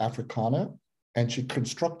Melancholia Africana. And she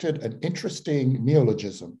constructed an interesting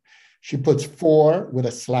neologism. She puts for with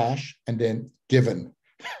a slash and then given.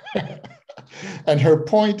 And her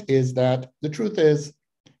point is that the truth is,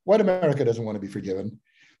 white America doesn't want to be forgiven,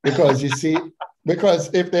 because you see,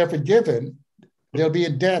 because if they're forgiven, they'll be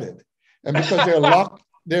indebted. And because they're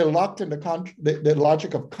locked in the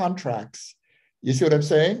logic of contracts. You see what I'm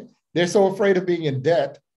saying? They're so afraid of being in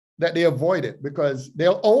debt that they avoid it, because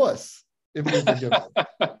they'll owe us if we forgive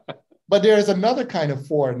them. But there's another kind of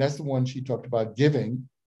for, and that's the one she talked about, giving,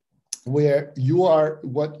 where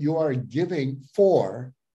what you are giving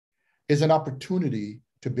for is an opportunity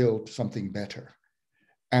to build something better.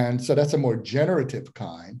 And so that's a more generative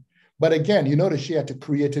kind. But again, you notice she had to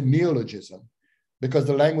create a neologism, because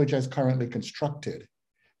the language as currently constructed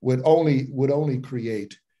would only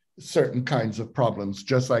create certain kinds of problems,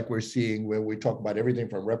 just like we're seeing where we talk about everything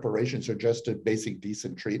from reparations or just to basic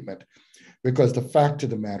decent treatment. Because the fact of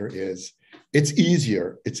the matter is, it's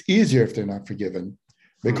easier if they're not forgiven,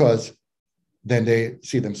 because then they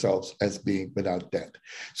see themselves as being without debt.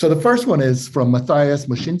 So the first one is from Matthias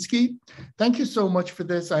Mushinsky. Thank you so much for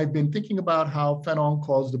this. I've been thinking about how Fanon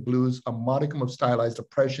calls the blues a modicum of stylized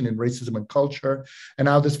oppression in racism and culture, and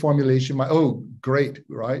how this formulation might, oh, great,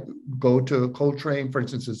 right? Go to Coltrane, for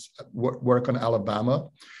instance, his work on Alabama.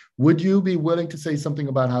 Would you be willing to say something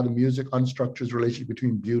about how the music unstructures relationship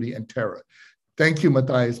between beauty and terror? Thank you,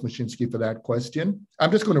 Matthias Mushinsky, for that question.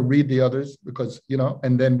 I'm just going to read the others because, you know,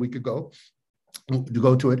 and then we could go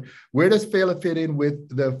to it. Where does Fela fit in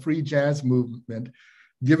with the free jazz movement,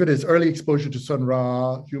 given his early exposure to Sun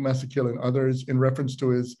Ra, Hugh Masekela, and others in reference to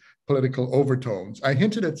his political overtones? I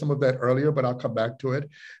hinted at some of that earlier, but I'll come back to it.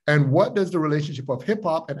 And what does the relationship of hip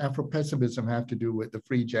hop and Afro-pessimism have to do with the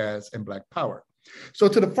free jazz and Black Power? So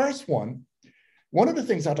to the first one of the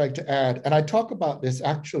things I'd like to add, and I talk about this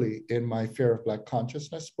actually in my Fear of Black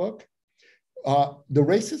Consciousness book, the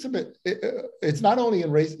racism, it's not only in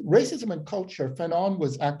racism and culture. Fanon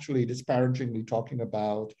was actually disparagingly talking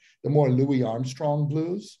about the more Louis Armstrong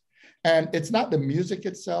blues. And it's not the music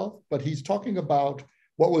itself, but he's talking about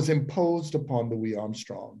what was imposed upon Louis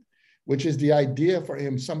Armstrong, which is the idea for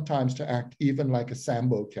him sometimes to act even like a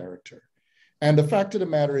Sambo character. And the fact of the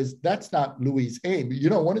matter is, that's not Louis's aim.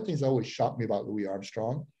 You know, one of the things that always shocked me about Louis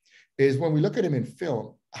Armstrong is when we look at him in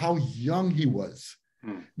film, how young he was.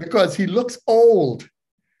 Because he looks old.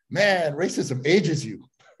 Man, racism ages you.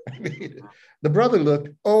 I mean, the brother looked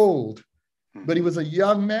old, but he was a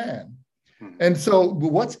young man. And so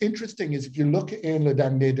what's interesting is if you look in Le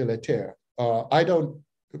Damné de la Terre,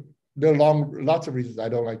 there are lots of reasons I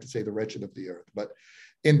don't like to say the wretched of the earth, but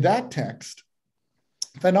in that text,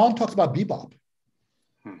 Fanon talks about bebop.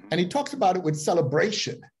 And he talks about it with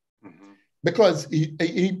celebration, because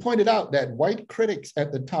he pointed out that white critics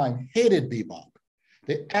at the time hated bebop.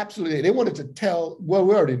 They wanted to tell, well,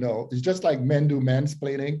 we already know, it's just like men do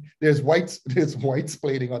mansplaining. There's white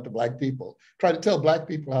splaining onto Black people, try to tell Black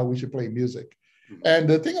people how we should play music. And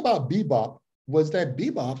the thing about bebop was that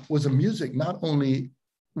bebop was a music not only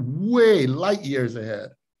way light years ahead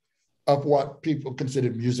of what people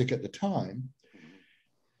considered music at the time,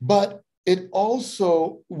 but it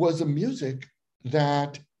also was a music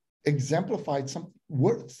that exemplified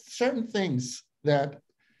certain things that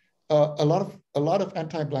a lot of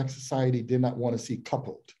anti-Black society did not want to see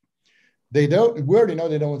coupled. We already know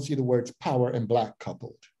they don't want to see the words power and Black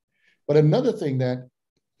coupled. But another thing that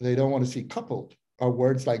they don't want to see coupled are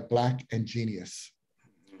words like Black and genius.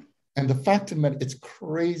 And the fact of the matter, it's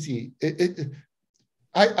crazy.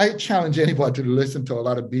 I challenge anybody to listen to a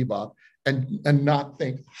lot of bebop and not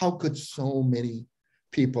think, how could so many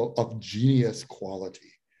people of genius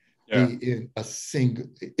quality be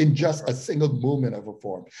in just a single movement of a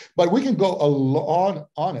form. But we can go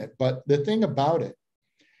on it. But the thing about it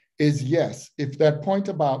is, yes, if that point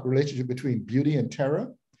about relationship between beauty and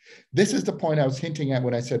terror, this is the point I was hinting at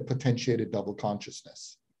when I said potentiated double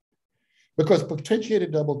consciousness. Because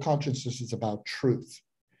potentiated double consciousness is about truth.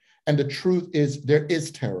 And the truth is there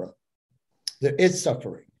is terror, there is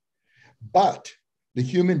suffering, but the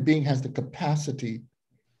human being has the capacity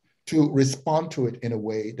to respond to it in a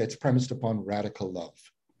way that's premised upon radical love.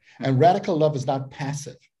 And radical love is not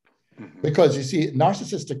passive, because you see,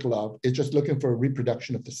 narcissistic love is just looking for a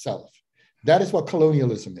reproduction of the self. That is what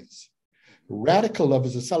colonialism is. Radical love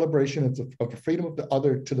is a celebration of the freedom of the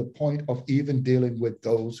other to the point of even dealing with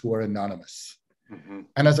those who are anonymous.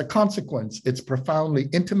 And as a consequence, it's profoundly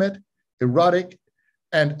intimate, erotic,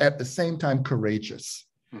 and at the same time courageous.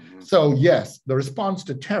 So yes, the response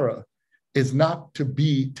to terror is not to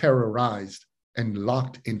be terrorized and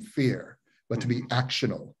locked in fear, but to be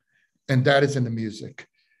actional. And that is in the music.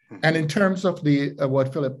 And in terms of the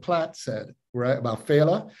what Philip Platt said, right, about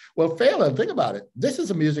Fela, well, Fela, think about it. This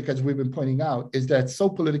is a music, as we've been pointing out, is that so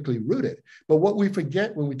politically rooted. But what we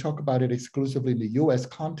forget when we talk about it exclusively in the US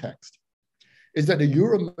context is that the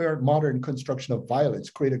Euro-modern construction of violence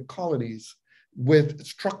created colonies with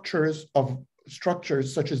structures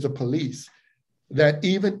such as the police that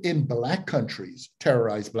even in Black countries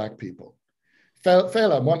terrorize Black people.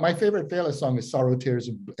 Fela, my favorite Fela song is Sorrow, Tears,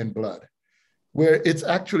 and Blood, where it's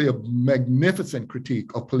actually a magnificent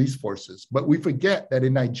critique of police forces. But we forget that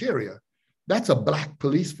in Nigeria, that's a Black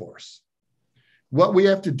police force. What we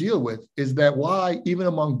have to deal with is that why, even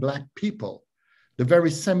among Black people, the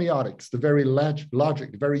very semiotics, the very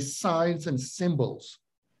logic, the very signs and symbols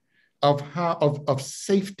of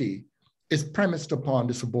safety is premised upon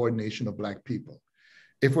the subordination of Black people.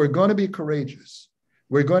 If we're going to be courageous,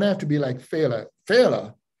 we're going to have to be like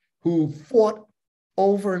Fela, who fought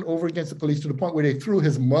over and over against the police to the point where they threw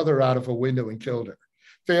his mother out of a window and killed her.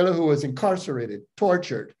 Fela, who was incarcerated,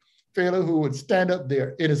 tortured. Fela, who would stand up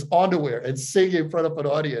there in his underwear and sing in front of an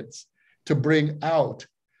audience to bring out,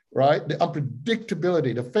 right, the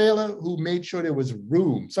unpredictability. The Fela who made sure there was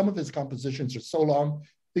room. Some of his compositions are so long,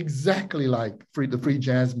 exactly like the free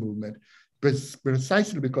jazz movement,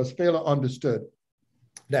 precisely because Fela understood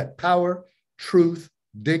that power, truth,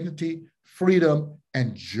 dignity, freedom,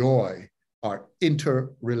 and joy are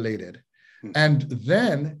interrelated. And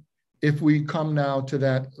then if we come now to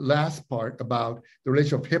that last part about the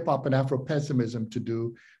relation of hip hop and Afro-pessimism to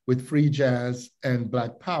do with free jazz and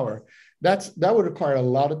Black power, that would require a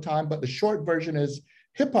lot of time, but the short version is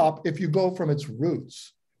hip hop, if you go from its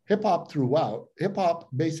roots, hip hop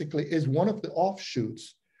basically is one of the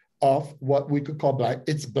offshoots of what we could call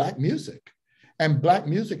it's Black music. And Black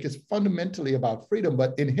music is fundamentally about freedom,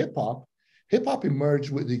 but in hip hop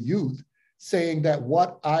emerged with the youth saying that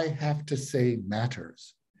what I have to say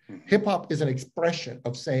matters. Hip hop is an expression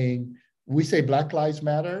of saying, we say Black Lives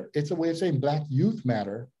Matter, it's a way of saying Black youth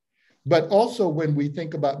matter. But also when we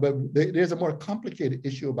think about, there's a more complicated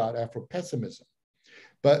issue about Afro-pessimism.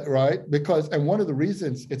 But right, and one of the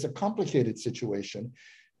reasons it's a complicated situation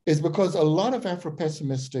is because a lot of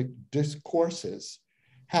Afro-pessimistic discourses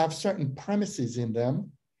have certain premises in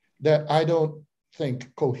them that I don't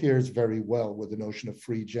think coheres very well with the notion of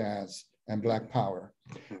free jazz and Black power.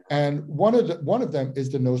 And one of them is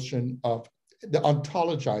the notion of the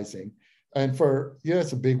ontologizing. And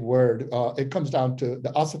it's a big word. It comes down to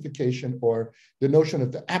the ossification or the notion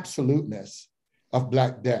of the absoluteness of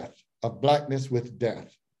Black death, of Blackness with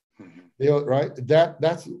death. Right?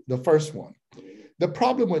 That's the first one. The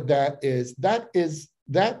problem with that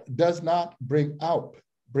does not bring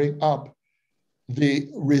up the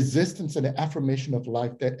resistance and the affirmation of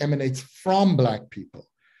life that emanates from Black people.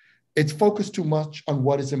 It's focused too much on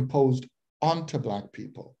what is imposed onto Black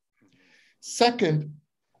people. Second,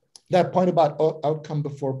 that point about outcome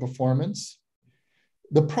before performance.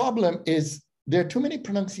 The problem is there are too many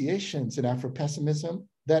pronunciations in Afro-pessimism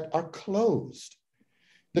that are closed.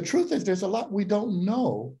 The truth is there's a lot we don't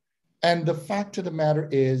know. And the fact of the matter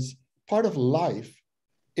is part of life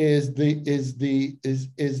is the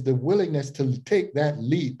willingness to take that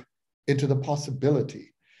leap into the possibility.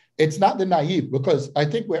 It's not the naive, because I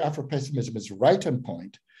think where Afro-pessimism is right on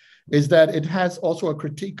point is that it has also a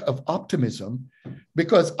critique of optimism,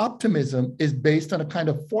 because optimism is based on a kind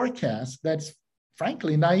of forecast that's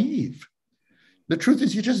frankly naive. The truth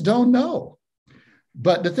is you just don't know.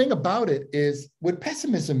 But the thing about it is with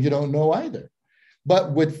pessimism, you don't know either.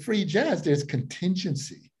 But with free jazz, there's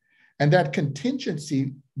contingency. And that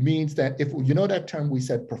contingency means that if you know that term we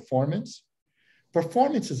said performance,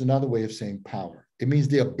 performance is another way of saying power. It means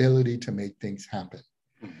the ability to make things happen.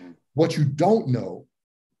 What you don't know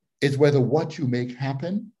is whether what you make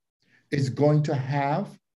happen is going to have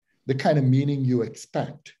the kind of meaning you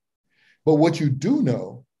expect. But what you do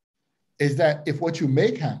know is that if what you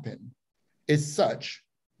make happen is such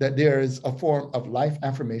that there is a form of life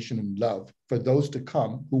affirmation and love for those to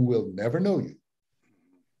come who will never know you,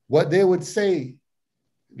 what they would say,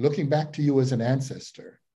 looking back to you as an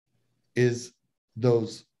ancestor, is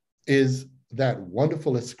that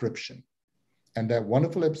wonderful ascription. And that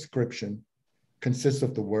wonderful ascription consists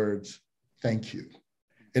of the words, thank you.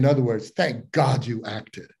 In other words, thank God you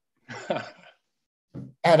acted.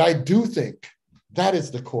 And I do think that is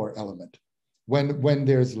the core element. When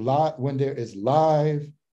there is live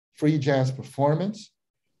free jazz performance,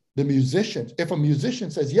 the musicians, if a musician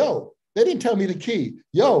says, yo, they didn't tell me the key,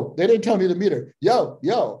 yo, they didn't tell me the meter, yo,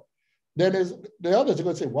 then the others are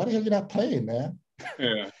going to say, why the hell are you not playing, man?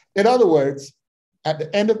 Yeah. In other words, at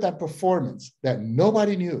the end of that performance that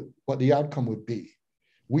nobody knew what the outcome would be,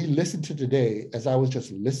 we listened to today as I was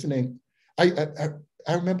just listening. I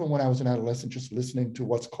remember when I was an adolescent just listening to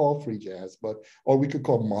what's called free jazz, or we could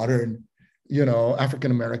call modern,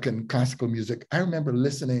 African-American classical music. I remember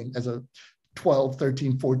listening as a 12,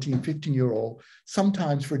 13, 14, 15-year-old,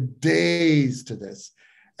 sometimes for days to this,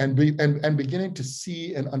 and beginning to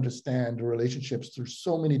see and understand the relationships through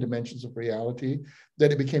so many dimensions of reality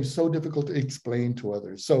that it became so difficult to explain to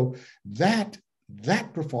others. So that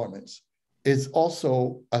performance is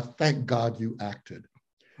also a thank God you acted.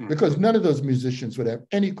 Because none of those musicians would have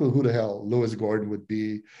any clue who the hell Louis Gordon would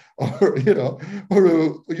be, or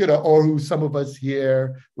who some of us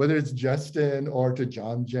here, whether it's Justin or to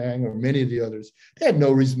John Jang or many of the others, they had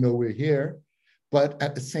no reason to know we're here. But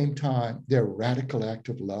at the same time, their radical act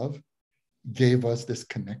of love gave us this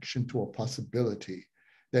connection to a possibility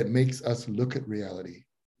that makes us look at reality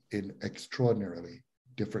in extraordinarily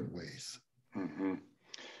different ways. Mm-hmm.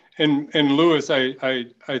 And Louis, I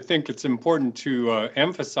think it's important to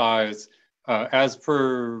emphasize, as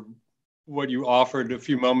per what you offered a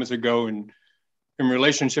few moments ago in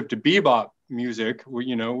relationship to bebop music,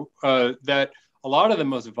 that a lot of the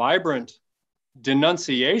most vibrant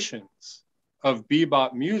denunciations of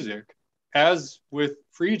bebop music, as with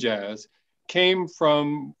free jazz, came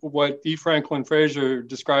from what E. Franklin Frazier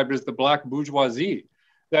described as the Black bourgeoisie.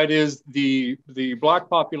 That is the Black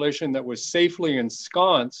population that was safely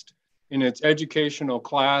ensconced in its educational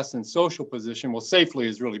class and social position. Well, safely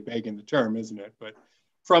is really begging the term, isn't it? But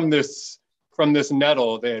from this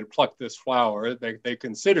nettle, they had plucked this flower they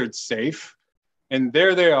considered safe, and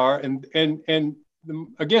there they are. And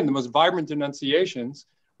again, the most vibrant denunciations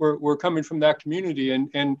were coming from that community.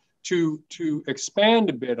 And to expand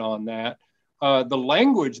a bit on that, the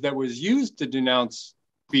language that was used to denounce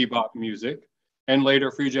bebop music and later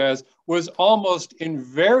free jazz was almost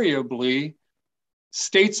invariably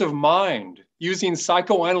states of mind, using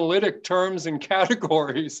psychoanalytic terms and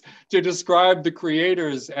categories to describe the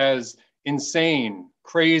creators as insane,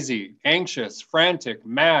 crazy, anxious, frantic,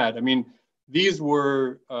 mad. I mean, these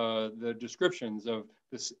were the descriptions of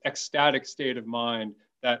this ecstatic state of mind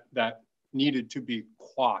that needed to be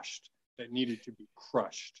quashed, that needed to be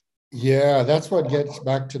crushed. Yeah, that's what gets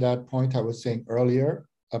back to that point I was saying earlier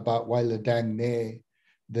about why le damné,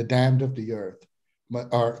 the damned of the earth,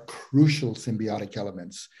 are crucial symbiotic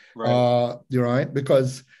elements. Right. You're right,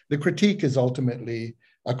 because the critique is ultimately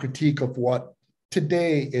a critique of what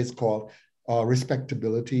today is called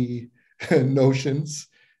respectability notions.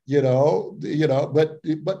 But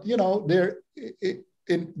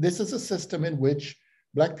this is a system in which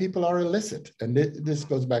Black people are illicit. And this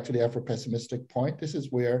goes back to the Afro-pessimistic point.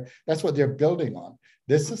 That's what they're building on.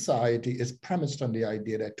 This society is premised on the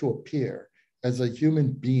idea that to appear as a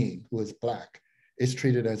human being who is Black is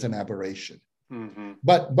treated as an aberration. Mm-hmm.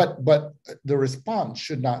 But the response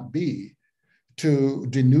should not be to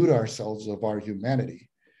denude ourselves of our humanity.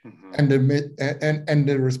 Mm-hmm. And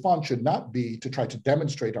the response should not be to try to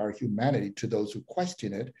demonstrate our humanity to those who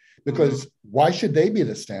question it, because why should they be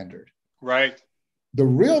the standard? Right. The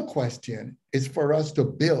real question is for us to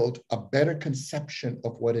build a better conception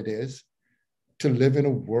of what it is to live in a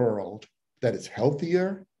world that is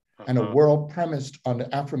healthier and a world premised on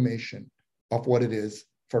the affirmation of what it is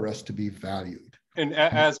for us to be valued. And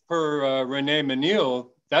as per Renee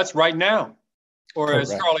Menil, that's right now. Or correct.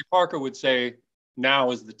 As Charlie Parker would say,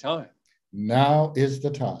 now is the time. Now is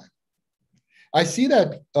the time. I see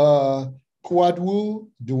that Kwadwu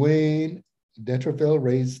Dwayne Detreville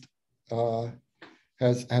raised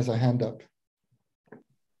has a hand up.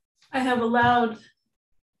 I have allowed.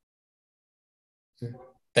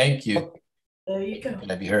 Thank you. There you go.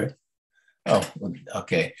 Have you heard? Oh,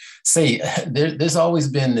 okay. See, there's always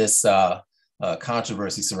been this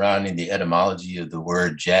controversy surrounding the etymology of the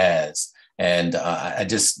word jazz. And I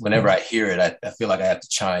just, whenever I hear it, I feel like I have to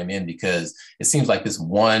chime in because it seems like this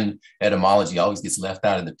one etymology always gets left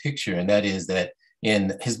out of the picture. And that is that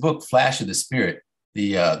in his book, Flash of the Spirit,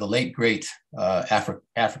 the late, great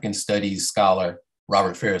African studies scholar,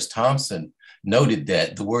 Robert Ferris Thompson, noted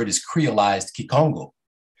that the word is creolized Kikongo.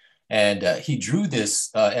 And he drew this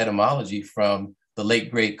etymology from the late,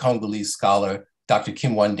 great Congolese scholar, Dr.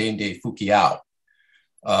 Kimwandende Fukiao.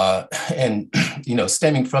 And, you know,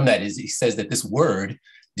 stemming from that is he says that this word,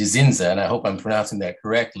 dizinza, and I hope I'm pronouncing that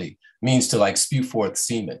correctly, means to like spew forth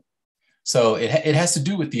semen. So it has to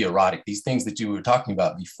do with the erotic, these things that you were talking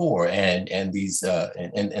about before, and these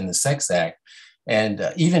and the sex act.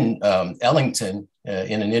 And even Ellington,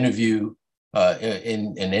 in an interview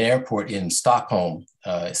in an airport in Stockholm,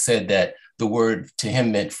 said that the word to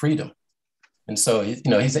him meant freedom. And so, you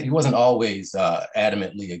know, he wasn't always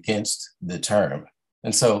adamantly against the term.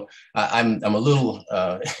 And so I'm a little,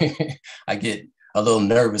 I get a little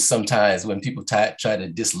nervous sometimes when people try to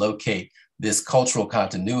dislocate this cultural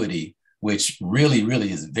continuity, which really,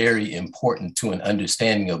 really is very important to an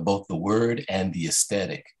understanding of both the word and the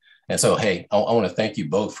aesthetic. And so, hey, I want to thank you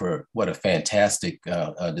both for what a fantastic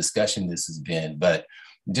discussion this has been. But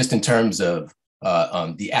just in terms of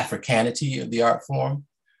the Africanity of the art form,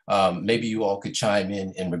 maybe you all could chime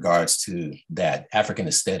in regards to that African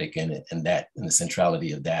aesthetic and the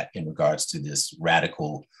centrality of that in regards to this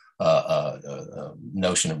radical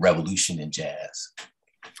notion of revolution in jazz.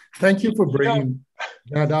 Thank you for bringing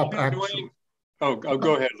that up. Actually. Oh,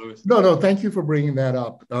 go ahead, Louis. No, thank you for bringing that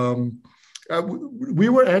up. We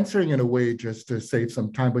were answering in a way just to save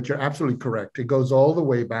some time, but you're absolutely correct. It goes all the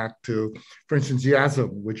way back to, for instance, yasm,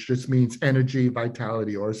 which just means energy,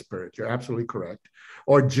 vitality, or spirit. You're absolutely correct.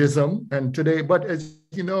 Or jism, and today, but as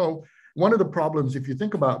you know, one of the problems, if you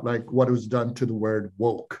think about like what was done to the word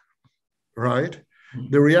woke, right?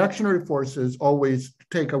 The reactionary forces always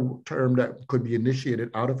take a term that could be initiated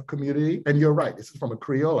out of a community, and you're right, this is from a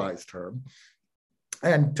creolized term,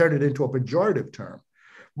 and turn it into a pejorative term.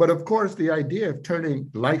 But of course, the idea of turning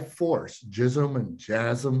life force, jism and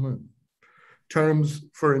jasm, and terms,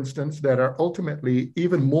 for instance, that are ultimately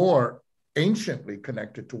even more anciently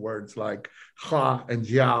connected to words like ha and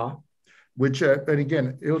ya, which, and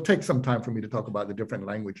again, it'll take some time for me to talk about the different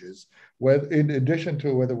languages, where in addition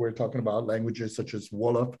to whether we're talking about languages such as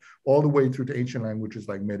Wolof, all the way through to ancient languages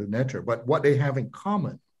like Medu Neter, but what they have in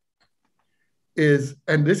common is,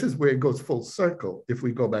 and this is where it goes full circle, if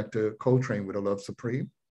we go back to Coltrane with A Love Supreme,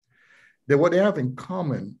 that what they have in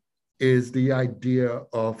common is the idea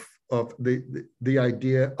of the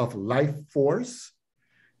idea of life force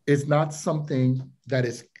is not something that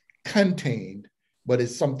is contained, but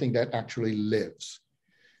is something that actually lives.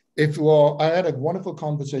 I had a wonderful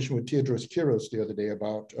conversation with Theodros Kiros the other day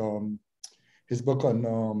about his book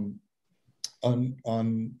on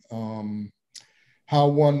how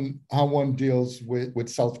one deals with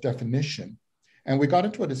self-definition. And we got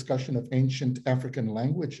into a discussion of ancient African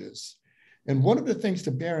languages. And one of the things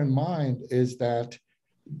to bear in mind is that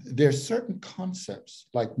there's certain concepts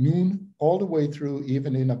like Nun, all the way through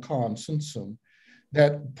even in Akan, Sunsum,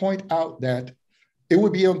 that point out that it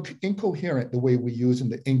would be incoherent the way we use in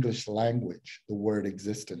the English language, the word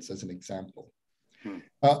existence as an example.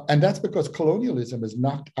 And that's because colonialism has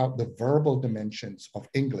knocked out the verbal dimensions of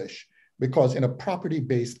English, because in a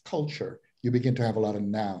property-based culture, you begin to have a lot of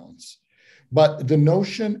nouns. But the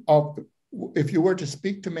notion of, if you were to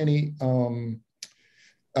speak to many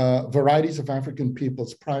varieties of African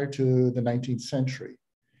peoples prior to the 19th century,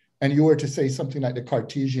 and you were to say something like the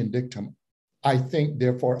Cartesian dictum, I think,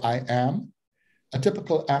 therefore I am, a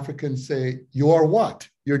typical African say, you are what?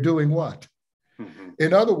 You're doing what? Mm-hmm.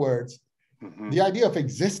 In other words, the idea of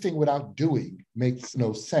existing without doing makes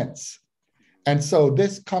no sense. And so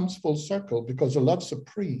this comes full circle because the love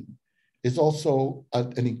supreme is also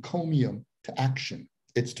an encomium to action.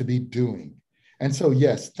 It's to be doing. And so,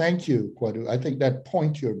 yes, thank you, Kwadu. I think that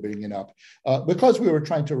point you're bringing up, because we were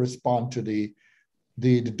trying to respond to the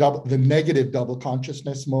negative double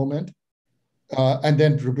consciousness moment, and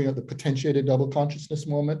then to bring up the potentiated double consciousness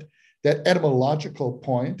moment, that etymological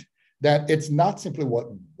point, that it's not simply what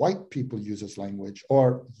white people use as language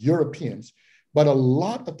or Europeans, but a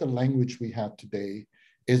lot of the language we have today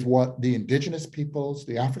is what the indigenous peoples,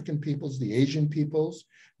 the African peoples, the Asian peoples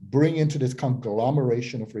bring into this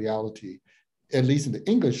conglomeration of reality, at least in the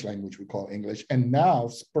English language we call English, and now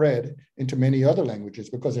spread into many other languages,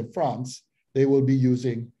 because in France, they will be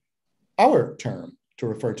using our term to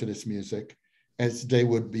refer to this music as they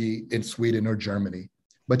would be in Sweden or Germany.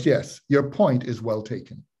 But yes, your point is well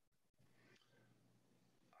taken.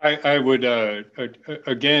 I would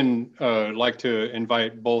again like to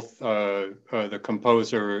invite both the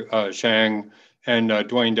composer Zhang and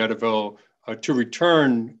Dwayne Dedeville to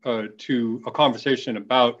return to a conversation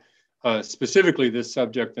about specifically this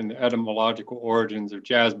subject and the etymological origins of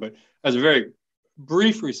jazz, but as a very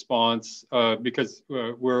brief response, because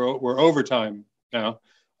we're overtime now,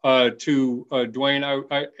 to Dwayne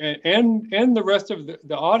and the rest of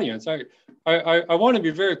the audience. I want to be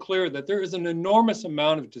very clear that there is an enormous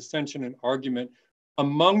amount of dissension and argument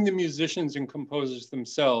among the musicians and composers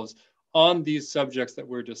themselves on these subjects that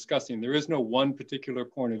we're discussing. There is no one particular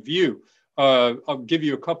point of view. I'll give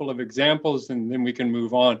you a couple of examples and then we can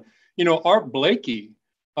move on. You know, Art Blakey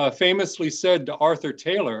famously said to Arthur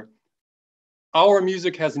Taylor, "Our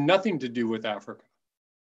music has nothing to do with Africa."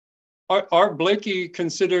 Art Blakey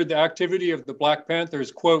considered the activity of the Black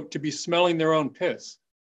Panthers, quote, to be smelling their own piss.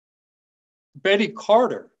 Betty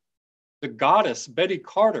Carter, the goddess Betty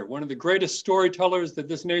Carter, one of the greatest storytellers that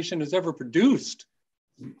this nation has ever produced,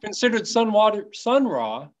 considered Sun Ra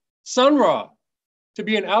to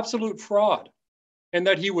be an absolute fraud and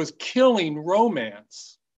that he was killing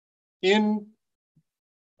romance in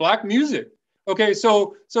Black music. Okay,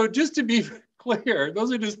 so just to be clear,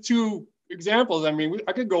 those are just two examples. I mean,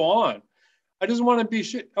 I could go on. I just want to be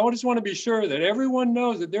sure that everyone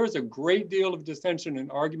knows that there is a great deal of dissension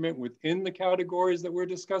and argument within the categories that we're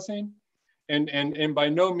discussing, and by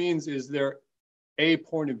no means is there a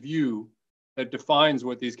point of view that defines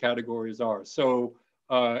what these categories are. So,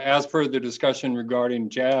 as per the discussion regarding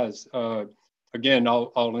jazz, again,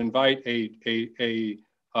 I'll invite a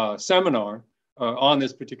seminar on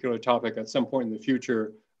this particular topic at some point in the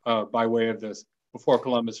future by way of this Before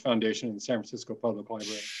Columbus Foundation in the San Francisco Public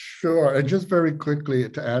Library. Sure, and just very quickly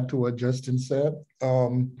to add to what Justin said,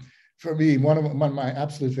 for me, one of my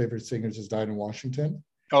absolute favorite singers is Dinah Washington.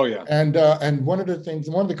 Oh yeah. And one of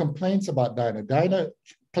the complaints about Dinah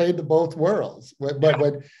played the both worlds, but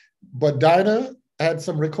Dinah had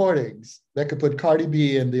some recordings that could put Cardi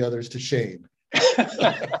B and the others to shame.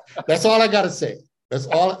 That's all I got to say. That's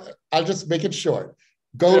all. I'll just make it short.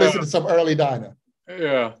 Go listen to some early Dinah.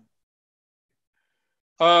 Yeah.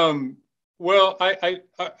 Well,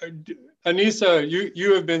 Anissa,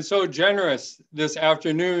 you have been so generous this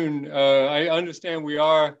afternoon. I understand we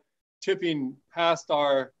are tipping past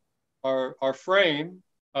our frame.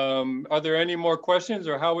 Are there any more questions,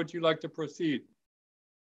 or how would you like to proceed?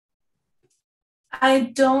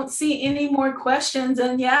 I don't see any more questions,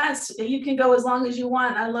 and yes, you can go as long as you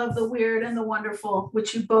want. I love the weird and the wonderful,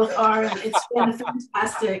 which you both are, and it's been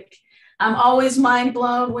fantastic. I'm always mind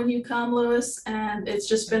blown when you come, Louis, and it's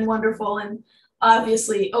just been wonderful. And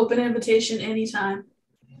obviously, open invitation anytime.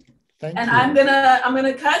 Thank and you. I'm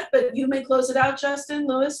gonna cut, but you may close it out, Justin.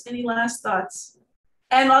 Louis, any last thoughts?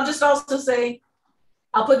 And I'll just also say,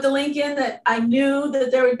 I'll put the link in that I knew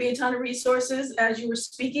that there would be a ton of resources as you were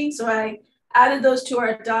speaking, so I added those to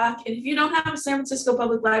our doc. And if you don't have a San Francisco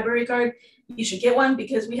Public Library card, you should get one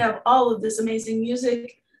because we have all of this amazing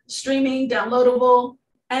music, streaming, downloadable,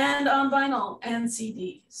 and on vinyl and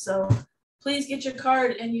CD. So please get your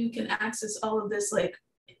card and you can access all of this like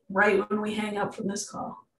right when we hang up from this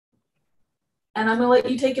call. And I'm gonna let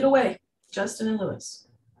you take it away, Justin and Louis.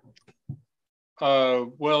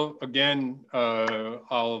 Well, again,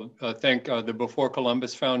 I'll thank the Before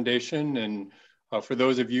Columbus Foundation, and for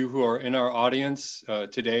those of you who are in our audience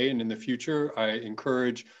today and in the future, I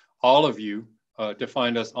encourage all of you to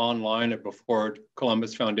find us online at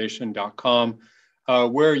beforecolumbusfoundation.com,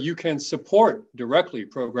 where you can support directly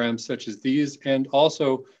programs such as these and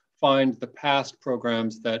also find the past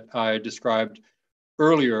programs that I described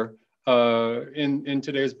earlier in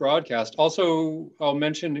today's broadcast. Also, I'll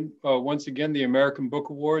mention once again the American Book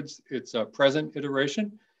Awards. Its present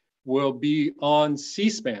iteration will be on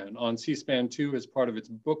C-SPAN, on C-SPAN 2 as part of its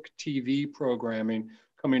Book TV programming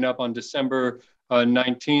coming up on December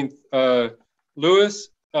 19th. Louis,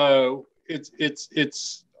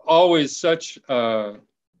 it's always such a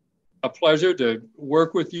pleasure to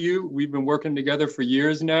work with you. We've been working together for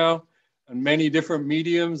years now on many different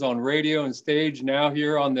mediums, on radio and stage, now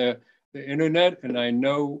here on the internet, and I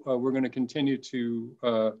know we're going to continue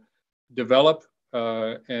to develop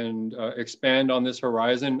and expand on this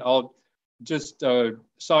horizon. I'll just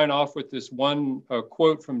sign off with this one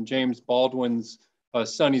quote from James Baldwin's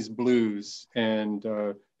Sonny's Blues and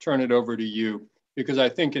turn it over to you, because I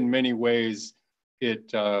think in many ways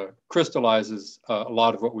it crystallizes a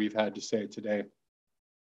lot of what we've had to say today.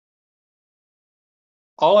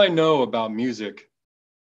 All I know about music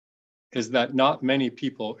is that not many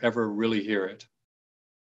people ever really hear it.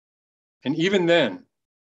 And even then,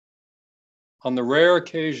 on the rare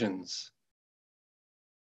occasions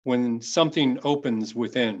when something opens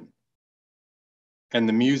within and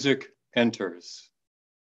the music enters,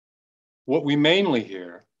 what we mainly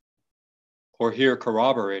hear, or hear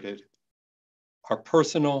corroborated, are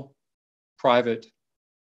personal, private,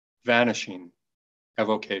 vanishing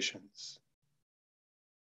evocations.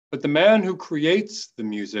 But the man who creates the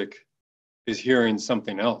music is hearing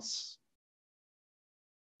something else,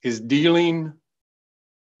 is dealing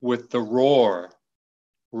with the roar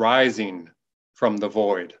rising from the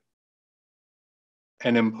void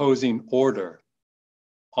and imposing order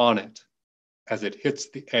on it as it hits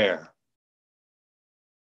the air.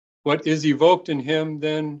 What is evoked in him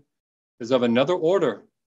then is of another order,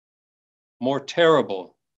 more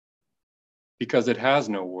terrible because it has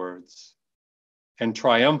no words, and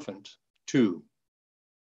triumphant too,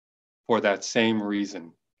 for that same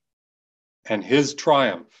reason. And his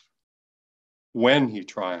triumph, when he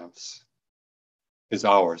triumphs, is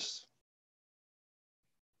ours.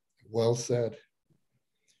 Well said.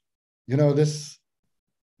 You know, this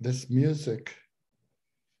music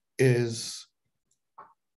is,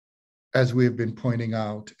 as we've been pointing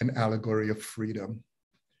out, an allegory of freedom.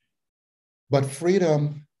 But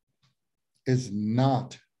freedom is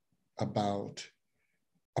not about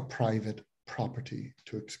a private property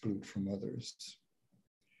to exclude from others.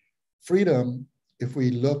 Freedom, if we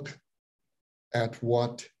look at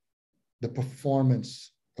what the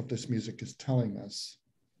performance of this music is telling us,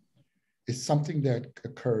 is something that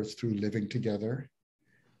occurs through living together,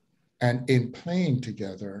 and in playing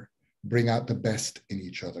together, bring out the best in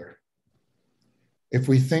each other. If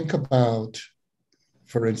we think about,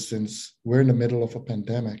 for instance, we're in the middle of a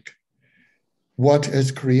pandemic, what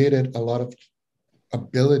has created a lot of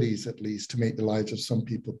abilities, at least, to make the lives of some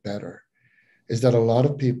people better, is that a lot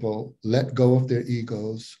of people let go of their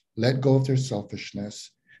egos, let go of their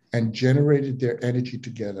selfishness, and generated their energy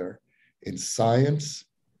together in science,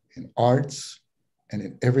 in arts, and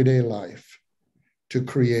in everyday life to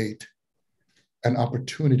create an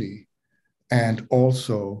opportunity and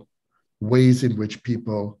also ways in which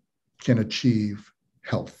people can achieve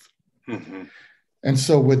health. Mm-hmm. And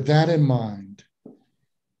so with that in mind,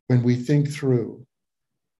 when we think through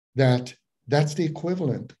that, that's the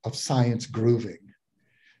equivalent of science grooving.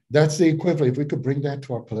 That's the equivalent, if we could bring that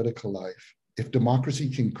to our political life, if democracy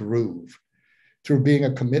can groove through being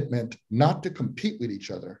a commitment not to compete with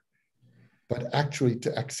each other, but actually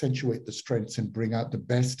to accentuate the strengths and bring out the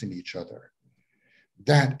best in each other.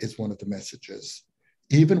 That is one of the messages,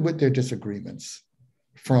 even with their disagreements,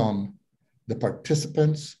 from the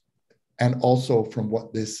participants and also from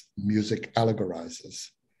what this music allegorizes.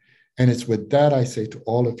 And it's with that I say to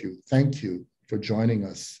all of you, thank you for joining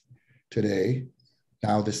us today,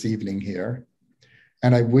 now this evening here.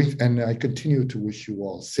 And I continue to wish you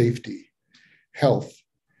all safety, health,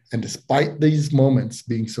 and despite these moments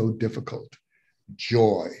being so difficult,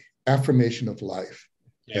 joy, affirmation of life,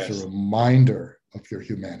 Yes. as a reminder of your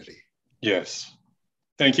humanity. Yes.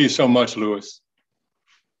 Thank you so much, Louis.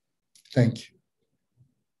 Thank you.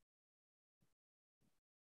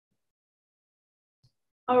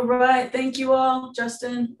 All right. Thank you all,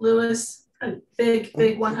 Justin, Louis. A big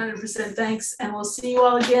 100% thanks. And we'll see you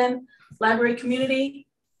all again. Library community,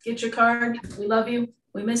 get your card. We love you.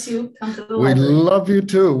 We miss you. Come to the library. We love you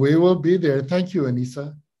too. We will be there. Thank you,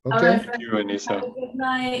 Anissa. Okay. All right, Thank you, Anissa. have a good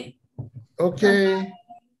night. Okay.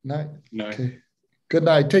 Night. Night. Okay. Good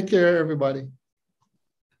night. Take care, everybody.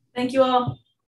 Thank you all.